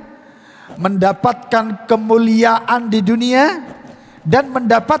dunia, mendapatkan kemuliaan di dunia, dan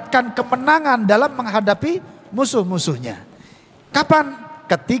mendapatkan kemenangan dalam menghadapi musuh-musuhnya. Kapan?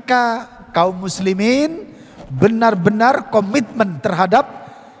 Ketika kaum muslimin benar-benar komitmen terhadap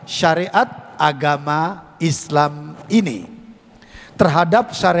syariat agama Islam ini,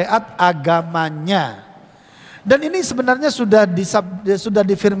 terhadap syariat agamanya. Dan ini sebenarnya sudah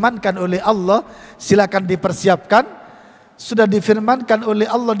difirmankan oleh Allah, silakan dipersiapkan. Sudah difirmankan oleh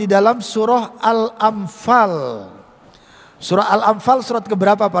Allah di dalam surah Al-Anfal. Surah Al-Anfal surat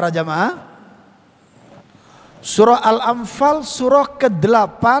keberapa para jamaah? Surah Al-Anfal surah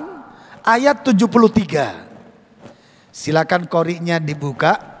ke-8 ayat 73. Silakan qori'nya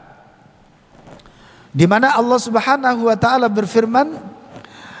dibuka. Di mana Allah Subhanahu wa taala berfirman,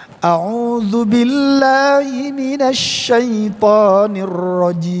 A'udzu billahi minasy syaithanir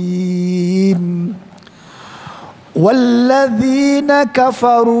rajim. Walladzina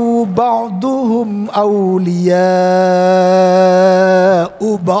kafaru ba'duhum awliya'u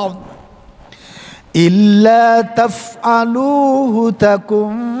ba'd illa taf'aluhu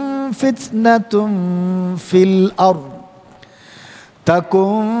takun fitnatun fil ard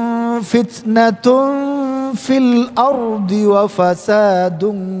fil ardi wa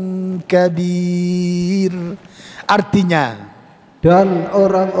fasadun kabir. Artinya, dan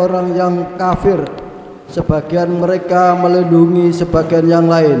orang-orang yang kafir, sebagian mereka melindungi sebagian yang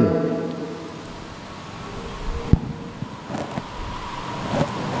lain.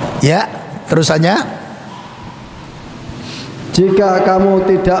 Ya, terusannya, jika kamu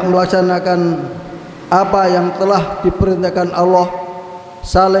tidak melaksanakan apa yang telah diperintahkan Allah,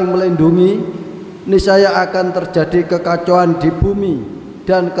 saling melindungi, niscaya akan terjadi kekacauan di bumi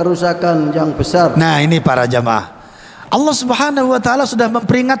dan kerusakan yang besar. Nah, ini para jamaah, Allah Subhanahu wa taala sudah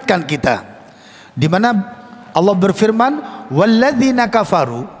memperingatkan kita, di mana Allah berfirman, walladzina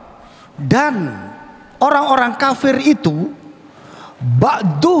kafaru, dan orang-orang kafir itu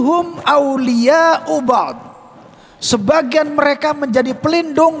ba'duhum awliya'u ba'd, sebagian mereka menjadi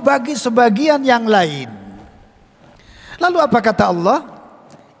pelindung bagi sebagian yang lain. Lalu apa kata Allah?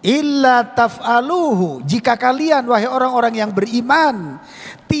 Illa taf'aluhu, jika kalian wahai orang-orang yang beriman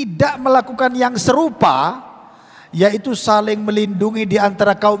tidak melakukan yang serupa, yaitu saling melindungi di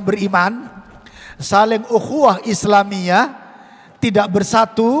antara kaum beriman, saling ukhuwah Islamiyah, tidak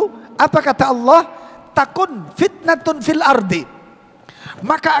bersatu, apa kata Allah? Takun fitnatun fil ardi,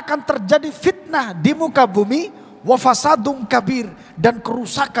 maka akan terjadi fitnah di muka bumi, wa fasadun kabir, dan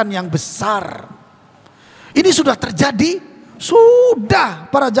kerusakan yang besar. Ini sudah terjadi. Sudah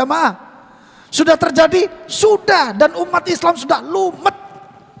para jamaah, sudah terjadi, sudah, dan umat Islam sudah lumet.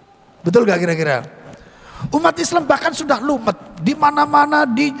 Betul gak kira-kira? Umat Islam bahkan sudah lumet, di mana-mana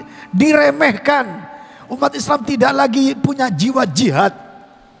diremehkan. Umat Islam tidak lagi punya jiwa jihad.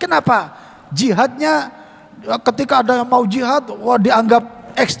 Kenapa? Jihadnya ketika ada yang mau jihad, wah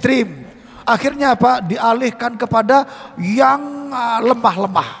dianggap ekstrim. Akhirnya apa? Dialihkan kepada yang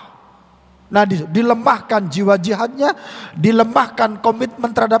lemah-lemah. Nah, dilemahkan jiwa jihadnya, dilemahkan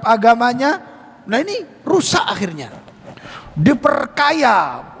komitmen terhadap agamanya. Nah, ini rusak akhirnya.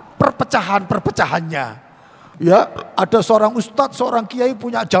 Diperkaya perpecahan-perpecahannya. Ya, ada seorang ustadz, seorang kiai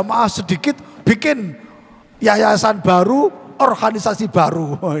punya jamaah sedikit, bikin yayasan baru, organisasi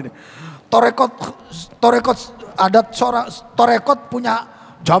baru. Torekot ada seorang torekot punya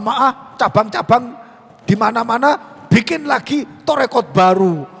jamaah cabang-cabang di mana-mana, bikin lagi torekot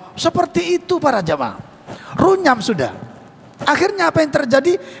baru. Seperti itu para jamaah, runyam sudah. Akhirnya apa yang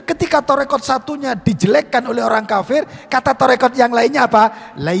terjadi? Ketika torekot satunya dijelekkan oleh orang kafir, kata torekot yang lainnya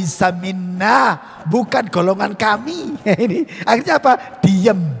apa? Laisa minna, bukan golongan kami. Ini akhirnya apa?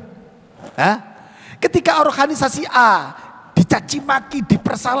 Diem. Ketika organisasi A dicaci maki,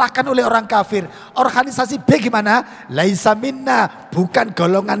 dipersalahkan oleh orang kafir, organisasi B gimana? Laisa minna, bukan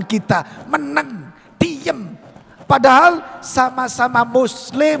golongan kita. Menang, diem. Padahal sama-sama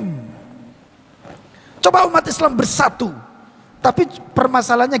muslim. Coba umat Islam bersatu. Tapi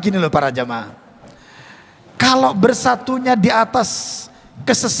permasalahannya gini loh para jamaah. Kalau bersatunya di atas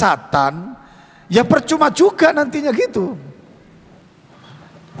kesesatan, ya percuma juga nantinya gitu.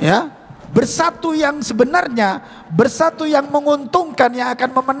 Ya, bersatu yang sebenarnya, bersatu yang menguntungkan, yang akan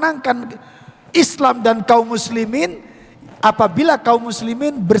memenangkan Islam dan kaum muslimin, apabila kaum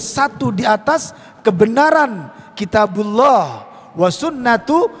muslimin bersatu di atas kebenaran kitabullah wa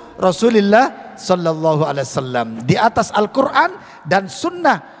sunnatu Rasulillah sallallahu alaihi wasallam, di atas Al-Qur'an dan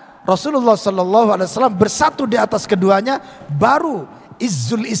sunnah Rasulullah sallallahu alaihi wasallam, bersatu di atas keduanya, baru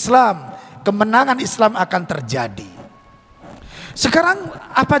izzul Islam, kemenangan Islam akan terjadi. Sekarang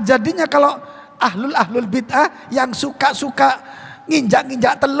apa jadinya kalau ahlul bid'ah yang suka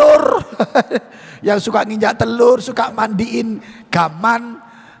nginjak telur yang suka nginjak telur, suka mandiin gaman,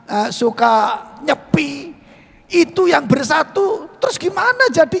 suka nyepi, itu yang bersatu. Terus gimana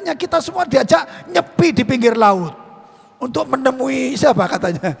jadinya kita semua diajak nyepi di pinggir laut untuk menemui siapa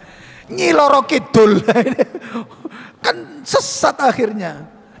katanya? Nyi Loro Kidul. Kan sesat akhirnya.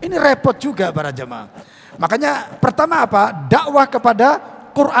 Ini repot juga para jemaah. Makanya pertama apa? Dakwah kepada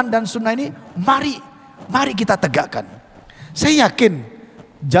Quran dan Sunnah ini mari kita tegakkan. Saya yakin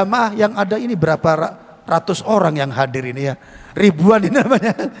jamaah yang ada ini berapa ratus orang yang hadir ini ya. Ribuan ini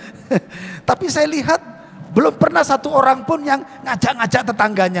namanya. Tapi saya lihat belum pernah satu orang pun yang ngajak-ngajak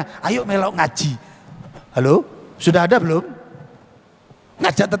tetangganya. Ayo melok ngaji. Halo? Sudah ada belum?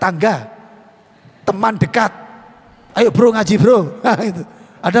 Ngajak tetangga, teman dekat. Ayo bro ngaji bro. Gitu.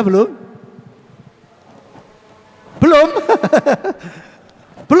 Ada belum? Belum?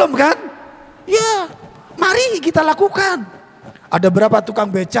 Belum kan? Ya, mari kita lakukan. Ada berapa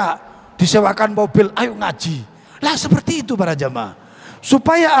tukang becak disewakan mobil, ayo ngaji. Lah seperti itu para jamaah.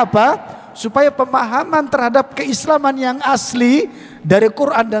 Supaya apa? Supaya pemahaman terhadap keislaman yang asli dari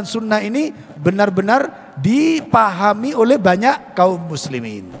Quran dan Sunnah ini benar-benar dipahami oleh banyak kaum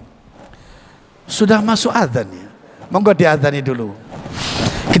muslimin. Sudah masuk adzan ya. Monggo diadzani dulu.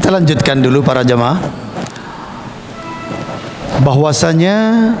 Kita lanjutkan dulu para jamaah. Bahwasanya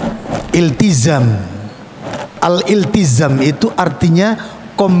iltizam, al-iltizam itu artinya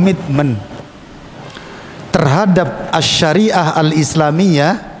komitmen terhadap syariah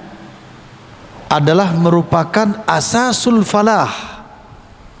al-Islamiyyah adalah merupakan asasul falah,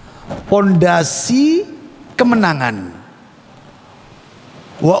 pondasi kemenangan,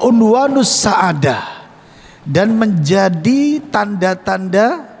 wa unwanus sa'adah, dan menjadi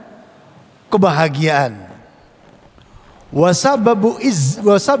tanda-tanda kebahagiaan, wasababul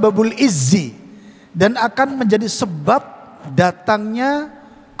izzi, dan akan menjadi sebab datangnya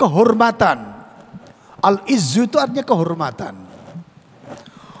kehormatan. Al-izzu itu artinya kehormatan.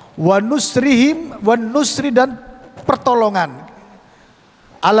 Wa nusri dan pertolongan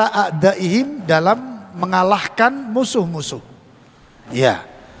ala a'daihim, dalam mengalahkan musuh-musuh. Ya.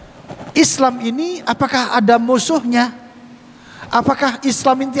 Islam ini apakah ada musuhnya? Apakah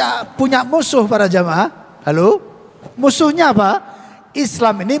Islam ini punya musuh para jamaah? Halo? Musuhnya apa?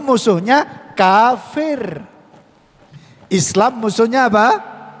 Islam ini musuhnya kafir. Islam musuhnya apa?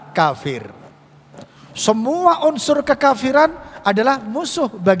 Kafir. Semua unsur kekafiran adalah musuh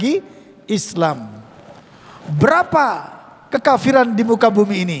bagi Islam. Berapa kekafiran di muka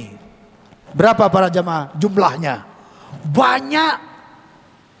bumi ini? Berapa para jamaah jumlahnya? Banyak.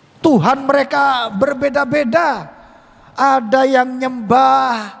 Tuhan mereka berbeda-beda. Ada yang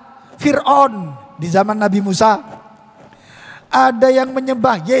nyembah Fir'aun di zaman Nabi Musa. Ada yang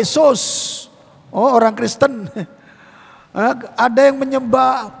menyembah Yesus, orang Kristen. Ada yang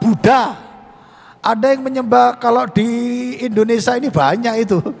menyembah Buddha. Ada yang menyembah, kalau di Indonesia ini banyak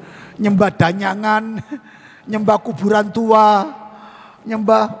itu, nyembah danyangan, nyembah kuburan tua,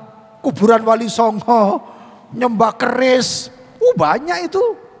 nyembah kuburan Wali Songo, nyembah keris. Banyak itu.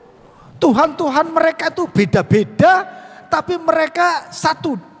 Tuhan-Tuhan mereka itu beda-beda, tapi mereka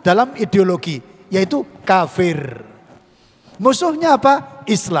satu dalam ideologi, yaitu kafir. Musuhnya apa?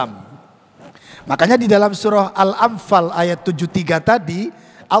 Islam. Makanya di dalam surah Al-Anfal ayat 73 tadi,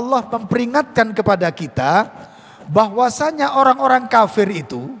 Allah memperingatkan kepada kita bahwasanya orang-orang kafir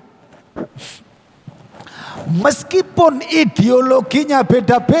itu meskipun ideologinya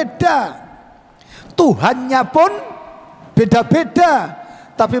beda-beda, Tuhannya pun beda-beda,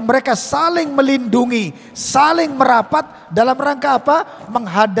 tapi mereka saling melindungi, saling merapat dalam rangka apa?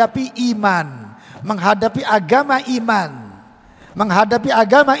 Menghadapi iman, menghadapi agama iman, menghadapi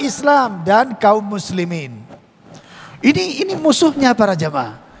agama Islam dan kaum muslimin. Ini musuhnya para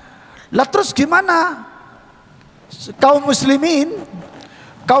jamaah. Lah terus gimana kaum muslimin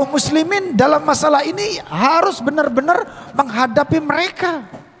Kaum muslimin dalam masalah ini harus benar-benar menghadapi mereka.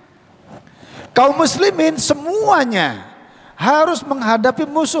 Kaum muslimin semuanya harus menghadapi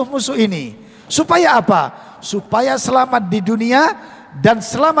musuh-musuh ini. Supaya apa? Supaya selamat di dunia dan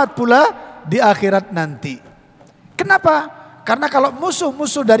selamat pula di akhirat nanti. Kenapa? Karena kalau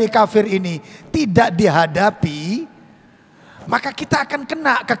musuh-musuh dari kafir ini tidak dihadapi, maka kita akan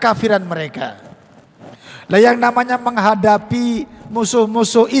kena kekafiran mereka. Nah, yang namanya menghadapi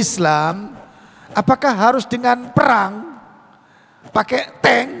musuh-musuh Islam, apakah harus dengan perang, pakai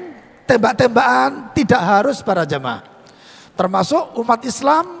tank, tembak-tembakan? Tidak harus para jamaah. Termasuk umat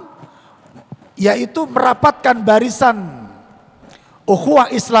Islam, yaitu merapatkan barisan ukhuwah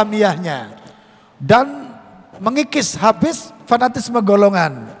Islamiyyahnya dan mengikis habis fanatisme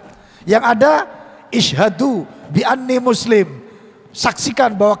golongan. Yang ada isyhadu bi anni muslim,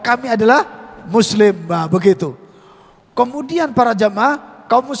 saksikan bahwa kami adalah muslim. Nah, begitu. Kemudian para jamaah,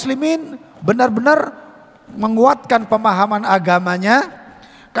 kaum muslimin benar-benar menguatkan pemahaman agamanya.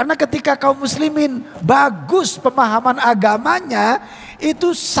 Karena ketika kaum muslimin bagus pemahaman agamanya,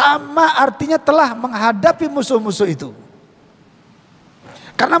 itu sama artinya telah menghadapi musuh-musuh itu.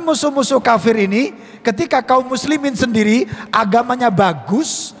 Karena musuh-musuh kafir ini, ketika kaum muslimin sendiri agamanya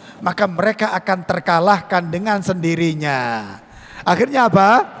bagus, maka mereka akan terkalahkan dengan sendirinya. Akhirnya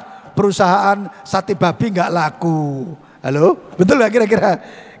apa? Perusahaan sate babi nggak laku. Halo, betul nggak kira-kira?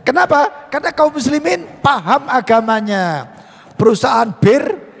 Kenapa? Karena kaum muslimin paham agamanya. Perusahaan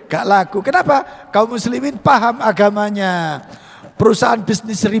bir gak laku. Kenapa? Kaum muslimin paham agamanya. Perusahaan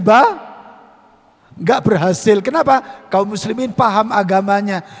bisnis riba gak berhasil. Kenapa? Kaum muslimin paham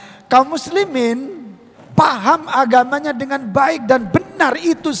agamanya. Kaum muslimin paham agamanya dengan baik dan benar,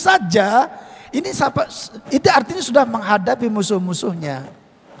 itu saja. Itu artinya sudah menghadapi musuh-musuhnya.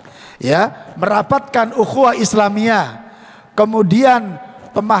 Ya, merapatkan ukhuwah Islamiyyah. Kemudian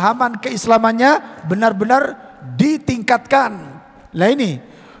pemahaman keislamannya benar-benar ditingkatkan. Nah ini,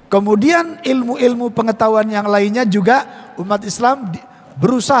 kemudian ilmu-ilmu pengetahuan yang lainnya juga umat Islam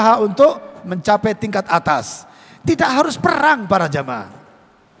berusaha untuk mencapai tingkat atas. Tidak harus perang para jamaah.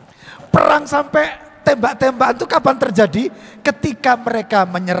 Perang sampai tembak-tembakan itu kapan terjadi? Ketika mereka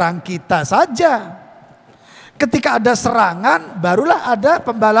menyerang kita saja. Ketika ada serangan barulah ada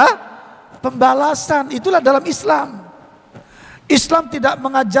pembalasan. Itulah dalam Islam. Islam tidak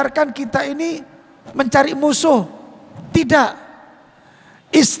mengajarkan kita ini mencari musuh. Tidak.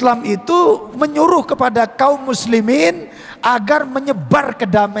 Islam itu menyuruh kepada kaum muslimin agar menyebar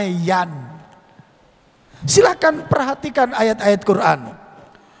kedamaian. Silakan perhatikan ayat-ayat Quran.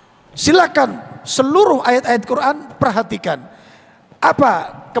 Silakan seluruh ayat-ayat Quran perhatikan.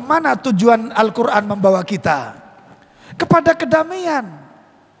 Kemana tujuan Al-Quran membawa kita? Kepada kedamaian.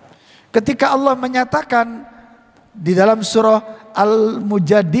 Ketika Allah menyatakan di dalam surah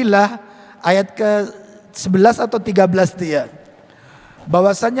Al-Mujadilah ayat ke-11 atau 13 dia,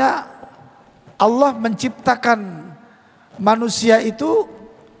 bahwasanya Allah menciptakan manusia itu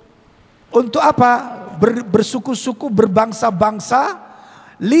untuk apa? Bersuku-suku, berbangsa-bangsa,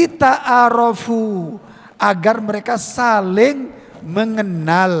 lita'arafu, agar mereka saling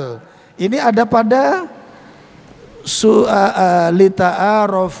mengenal. Ini ada pada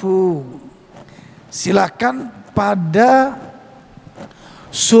lita'arafu. Silakan pada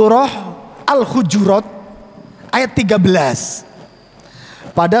surah Al-Hujurat ayat 13.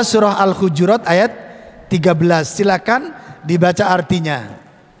 Pada surah Al-Hujurat ayat 13. Silakan dibaca artinya.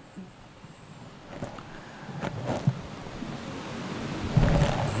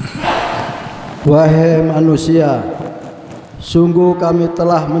 Wahai manusia, sungguh kami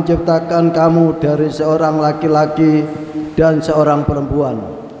telah menciptakan kamu dari seorang laki-laki dan seorang perempuan.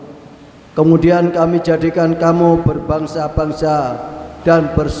 Kemudian kami jadikan kamu berbangsa-bangsa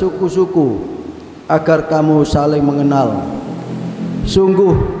dan bersuku-suku agar kamu saling mengenal.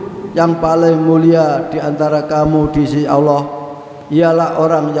 Sungguh yang paling mulia di antara kamu di sisi Allah ialah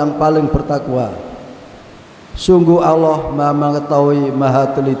orang yang paling bertakwa. Sungguh Allah Maha mengetahui,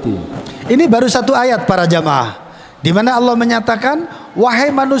 Maha teliti. Ini baru satu ayat para jamaah, di mana Allah menyatakan, wahai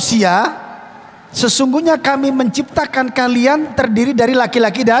manusia, sesungguhnya kami menciptakan kalian terdiri dari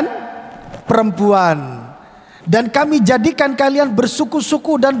laki-laki dan perempuan, dan kami jadikan kalian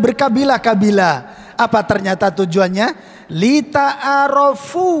bersuku-suku dan berkabilah-kabilah. Apa ternyata tujuannya?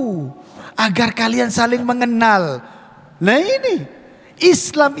 Lita'arafu, agar kalian saling mengenal. Nah ini,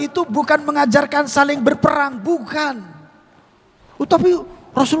 Islam itu bukan mengajarkan saling berperang, bukan. Tapi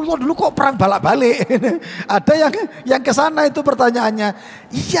Rasulullah dulu kok perang balik-balik? Ada yang ke sana itu pertanyaannya.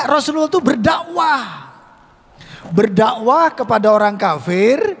 Iya, Rasulullah itu berdakwah kepada orang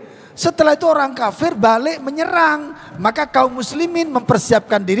kafir Setelah itu orang kafir balik menyerang, maka kaum muslimin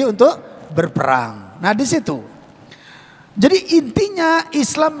mempersiapkan diri untuk berperang. Nah di situ. Jadi intinya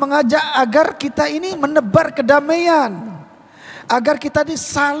Islam mengajak agar kita ini menebar kedamaian, agar kita ini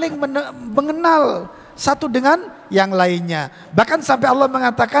saling mengenal satu dengan yang lainnya. Bahkan sampai Allah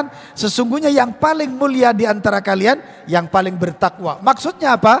mengatakan sesungguhnya yang paling mulia di antara kalian yang paling bertakwa.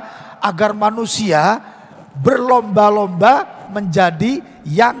 Maksudnya apa? Agar manusia berlomba-lomba menjadi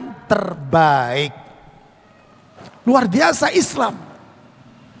yang terbaik. Luar biasa Islam.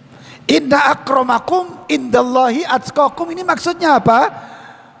 Inna akramakum indallahi atqakum. Ini maksudnya apa?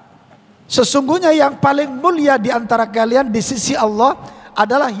 Sesungguhnya yang paling mulia di antara kalian di sisi Allah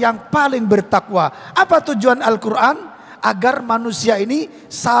adalah yang paling bertakwa. Apa tujuan Al-Quran? Agar manusia ini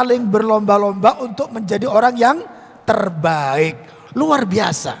saling berlomba-lomba untuk menjadi orang yang terbaik. Luar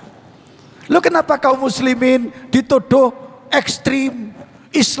biasa. Lo kenapa kaum muslimin dituduh ekstrim?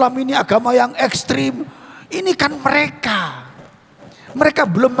 Islam ini agama yang ekstrim. Ini kan mereka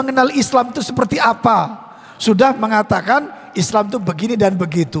belum mengenal Islam itu seperti apa. Sudah mengatakan Islam itu begini dan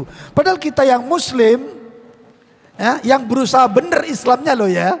begitu. Padahal kita yang muslim ya, yang berusaha benar Islamnya loh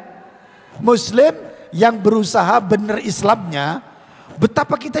ya. Muslim yang berusaha benar Islamnya.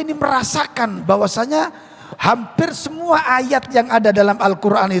 Betapa kita ini merasakan bahwasanya hampir semua ayat yang ada dalam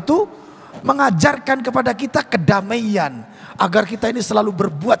Al-Quran itu mengajarkan kepada kita kedamaian. Agar kita ini selalu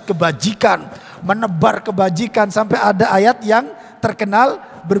berbuat kebajikan, menebar kebajikan. Sampai ada ayat yang terkenal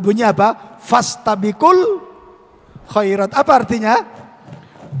berbunyi apa? Fastabikul khairat. Apa artinya?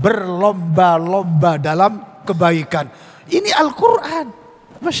 Berlomba-lomba dalam kebaikan. Ini Al-Quran.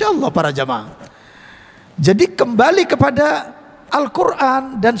 Masya Allah para jamaah. Jadi kembali kepada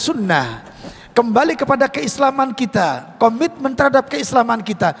Al-Quran dan Sunnah. Kembali kepada keislaman kita. Komitmen terhadap keislaman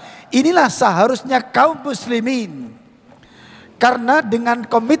kita. Inilah seharusnya kaum muslimin. Karena dengan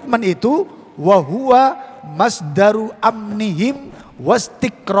komitmen itu wahuwa masdaru amnihim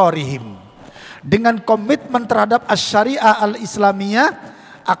wastiqrarihim. Dengan komitmen terhadap Syariah Al-Islamiyyah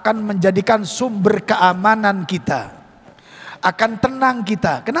akan menjadikan sumber keamanan kita. Akan tenang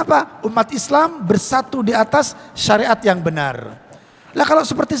kita. Kenapa? Umat Islam bersatu di atas syariat yang benar. Lah kalau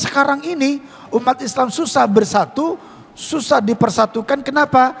seperti sekarang ini umat Islam susah bersatu, susah dipersatukan.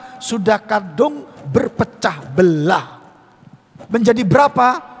 Kenapa? Sudah kadung berpecah belah. Menjadi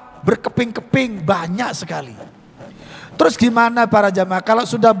berapa? Berkeping-keping, banyak sekali. Terus gimana para jamaah? Kalau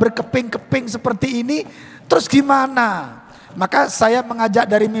sudah berkeping-keping seperti ini, terus gimana? Maka saya mengajak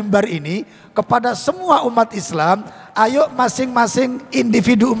dari mimbar ini kepada semua umat Islam, ayo masing-masing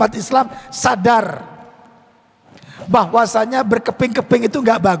individu umat Islam sadar bahwasanya berkeping-keping itu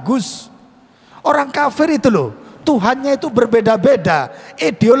nggak bagus. Orang kafir itu loh, Tuhannya itu berbeda-beda,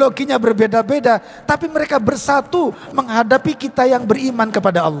 ideologinya berbeda-beda, tapi mereka bersatu menghadapi kita yang beriman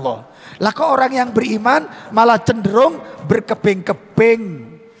kepada Allah. Lah kok orang yang beriman malah cenderung berkeping-keping,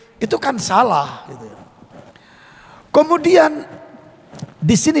 itu kan salah. Gitu. Kemudian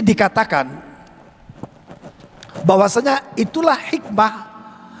di sini dikatakan bahwasanya itulah hikmah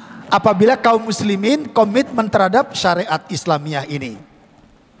apabila kaum muslimin komitmen terhadap syariat Islamiyah ini.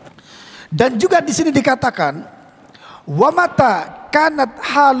 Dan juga di sini dikatakan wa mata kanat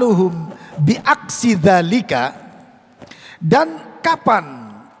haluhum bi aksi dzalika, dan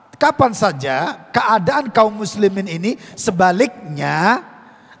kapan saja keadaan kaum muslimin ini sebaliknya,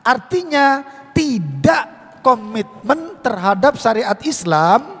 artinya tidak komitmen terhadap syariat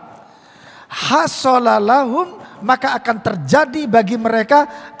Islam, hasolalahum, maka akan terjadi bagi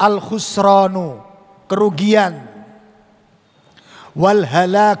mereka al-khusranu, kerugian, wal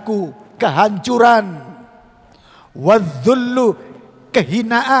halaku, kehancuran, wadzullu,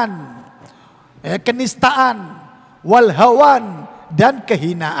 kehinaan, kenistaan, wal hawan, dan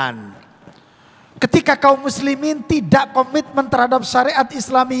kehinaan. Ketika kaum muslimin tidak komitmen terhadap syariat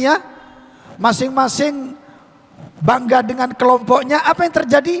Islamiyah, masing-masing bangga dengan kelompoknya, apa yang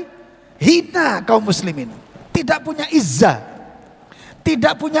terjadi? Hina kaum muslimin, tidak punya izzah,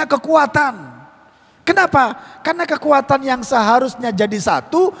 tidak punya kekuatan. Kenapa? Karena kekuatan yang seharusnya jadi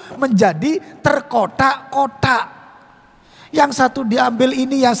satu menjadi terkotak-kotak. Yang satu diambil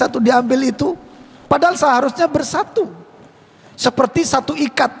ini, yang satu diambil itu. Padahal seharusnya bersatu. Seperti satu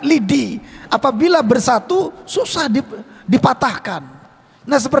ikat lidi, apabila bersatu susah dipatahkan.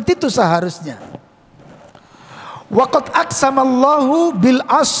 Nah seperti itu seharusnya. Waqad aqsamallahu bil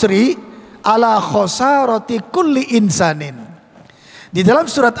asri ala khosarati kulli insanin. Di dalam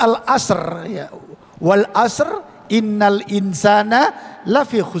surat Al-Asr ya, wal asr innal insana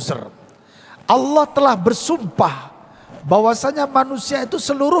lafi khusr. Allah telah bersumpah bahwasanya manusia itu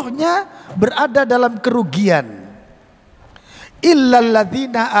seluruhnya berada dalam kerugian.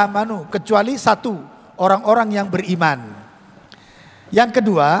 illalladzina amanu, kecuali satu, orang-orang yang beriman. Yang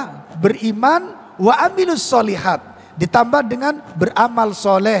kedua, beriman wa amilus solihat, ditambah dengan beramal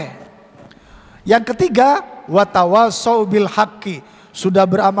soleh. Yang ketiga, wa tawasau bil haqqi, sudah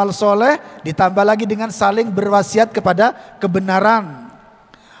beramal soleh ditambah lagi dengan saling berwasiat kepada kebenaran.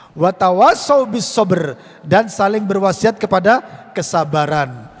 Wa tawasau bis sabr, dan saling berwasiat kepada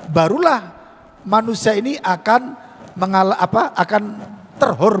kesabaran. Barulah manusia ini akan akan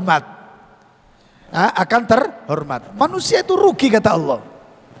terhormat. Akan terhormat. Manusia itu rugi kata Allah.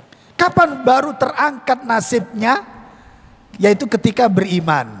 Kapan baru terangkat nasibnya? Yaitu ketika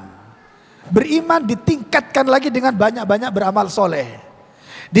beriman. Beriman ditingkatkan lagi dengan banyak-banyak beramal soleh.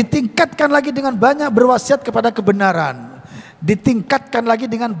 Ditingkatkan lagi dengan banyak berwasiat kepada kebenaran. Ditingkatkan lagi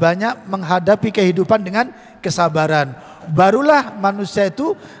dengan banyak menghadapi kehidupan dengan kesabaran. Barulah manusia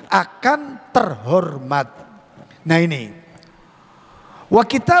itu akan terhormat. Nah ini. Wa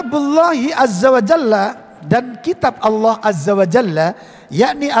kitabullahi azza wa jalla, dan kitab Allah azza wa jalla,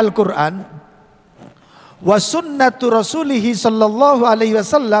 yakni Al-Quran. Wa sunnatu rasulihi sallallahu alaihi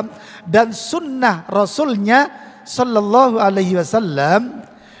wasallam, dan sunnah rasulnya sallallahu alaihi wasallam,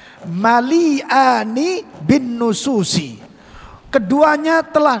 mali'ani bin nususi, keduanya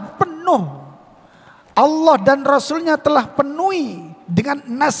telah penuh, Allah dan Rasulnya telah penuhi dengan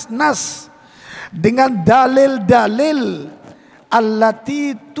nas-nas, dengan dalil-dalil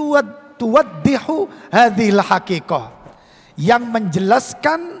allati tuwaddihu hadhil haqiqah, yang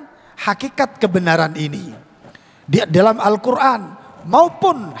menjelaskan hakikat kebenaran ini. Di dalam Al-Quran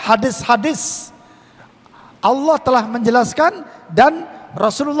maupun hadis-hadis Allah telah menjelaskan, dan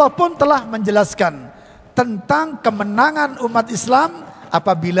Rasulullah pun telah menjelaskan tentang kemenangan umat Islam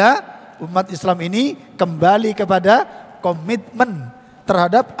apabila umat Islam ini kembali kepada komitmen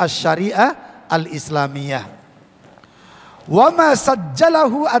terhadap Syariat Al-Islamiyyah. Wa ma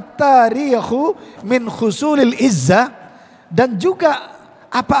sajjalahu at-tarikhu min khusulil izzah, dan juga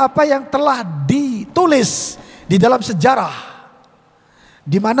apa-apa yang telah ditulis di dalam sejarah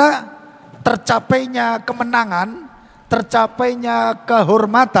di mana tercapainya kemenangan, tercapainya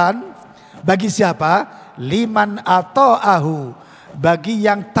kehormatan bagi siapa? Liman ata'ahu, bagi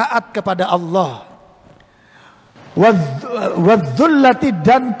yang taat kepada Allah. Wadzullati,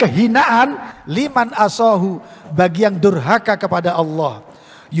 dan kehinaan, liman asahu, bagi yang durhaka kepada Allah.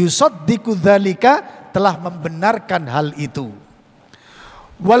 Yusaddiqu dzalika, telah membenarkan hal itu.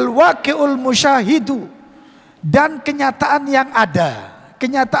 Wal waqi'ul musyahidu, dan kenyataan yang ada,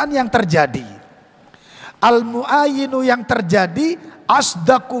 kenyataan yang terjadi. Al muayyinu, yang terjadi,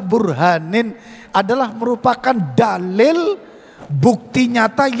 asdaqu burhanin, adalah merupakan dalil bukti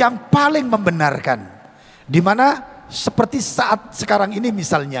nyata yang paling membenarkan. Di mana seperti saat sekarang ini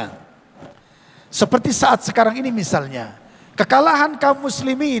misalnya. Seperti saat sekarang ini misalnya. Kekalahan kaum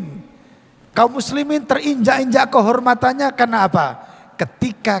muslimin. Kaum muslimin terinjak-injak kehormatannya karena apa?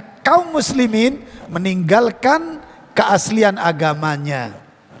 Ketika kaum muslimin meninggalkan keaslian agamanya.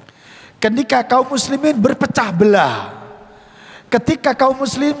 Ketika kaum muslimin berpecah belah. Ketika kaum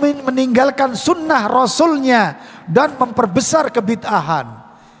muslimin meninggalkan sunnah rasulnya dan memperbesar kebid'ahan.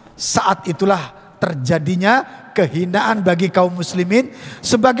 Saat itulah terjadinya kehinaan bagi kaum muslimin,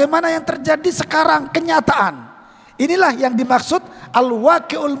 sebagaimana yang terjadi sekarang, kenyataan. Inilah yang dimaksud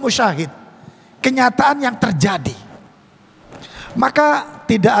al-waqi'ul musyahid, kenyataan yang terjadi. Maka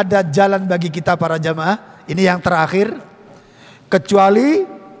tidak ada jalan bagi kita para jamaah, ini yang terakhir, kecuali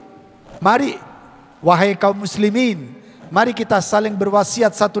mari wahai kaum muslimin, mari kita saling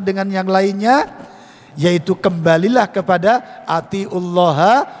berwasiat satu dengan yang lainnya, yaitu kembalilah kepada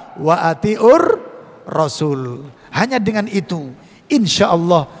atiullaha wa atiur Rasul. Hanya dengan itu insya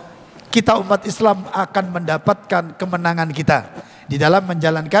Allah kita umat Islam akan mendapatkan kemenangan kita di dalam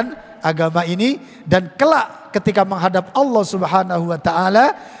menjalankan agama ini, dan kelak ketika menghadap Allah Subhanahu wa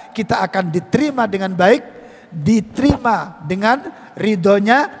taala kita akan diterima dengan baik, diterima dengan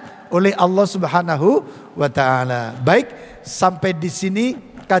ridhonya oleh Allah Subhanahu wa taala. Baik, sampai di sini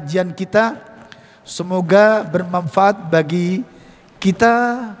kajian kita, semoga bermanfaat bagi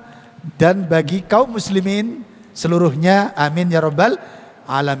kita dan bagi kaum muslimin seluruhnya, amin ya rabbal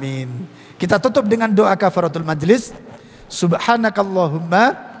alamin. Kita tutup dengan doa kafaratul majlis. Subhanakallahumma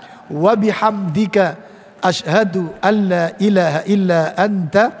wa bihamdika asyhadu an la ilaha illa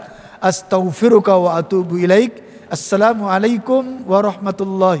anta astaghfiruka wa atubu ilaik. Assalamualaikum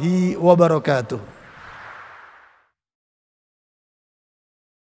warahmatullahi wabarakatuh.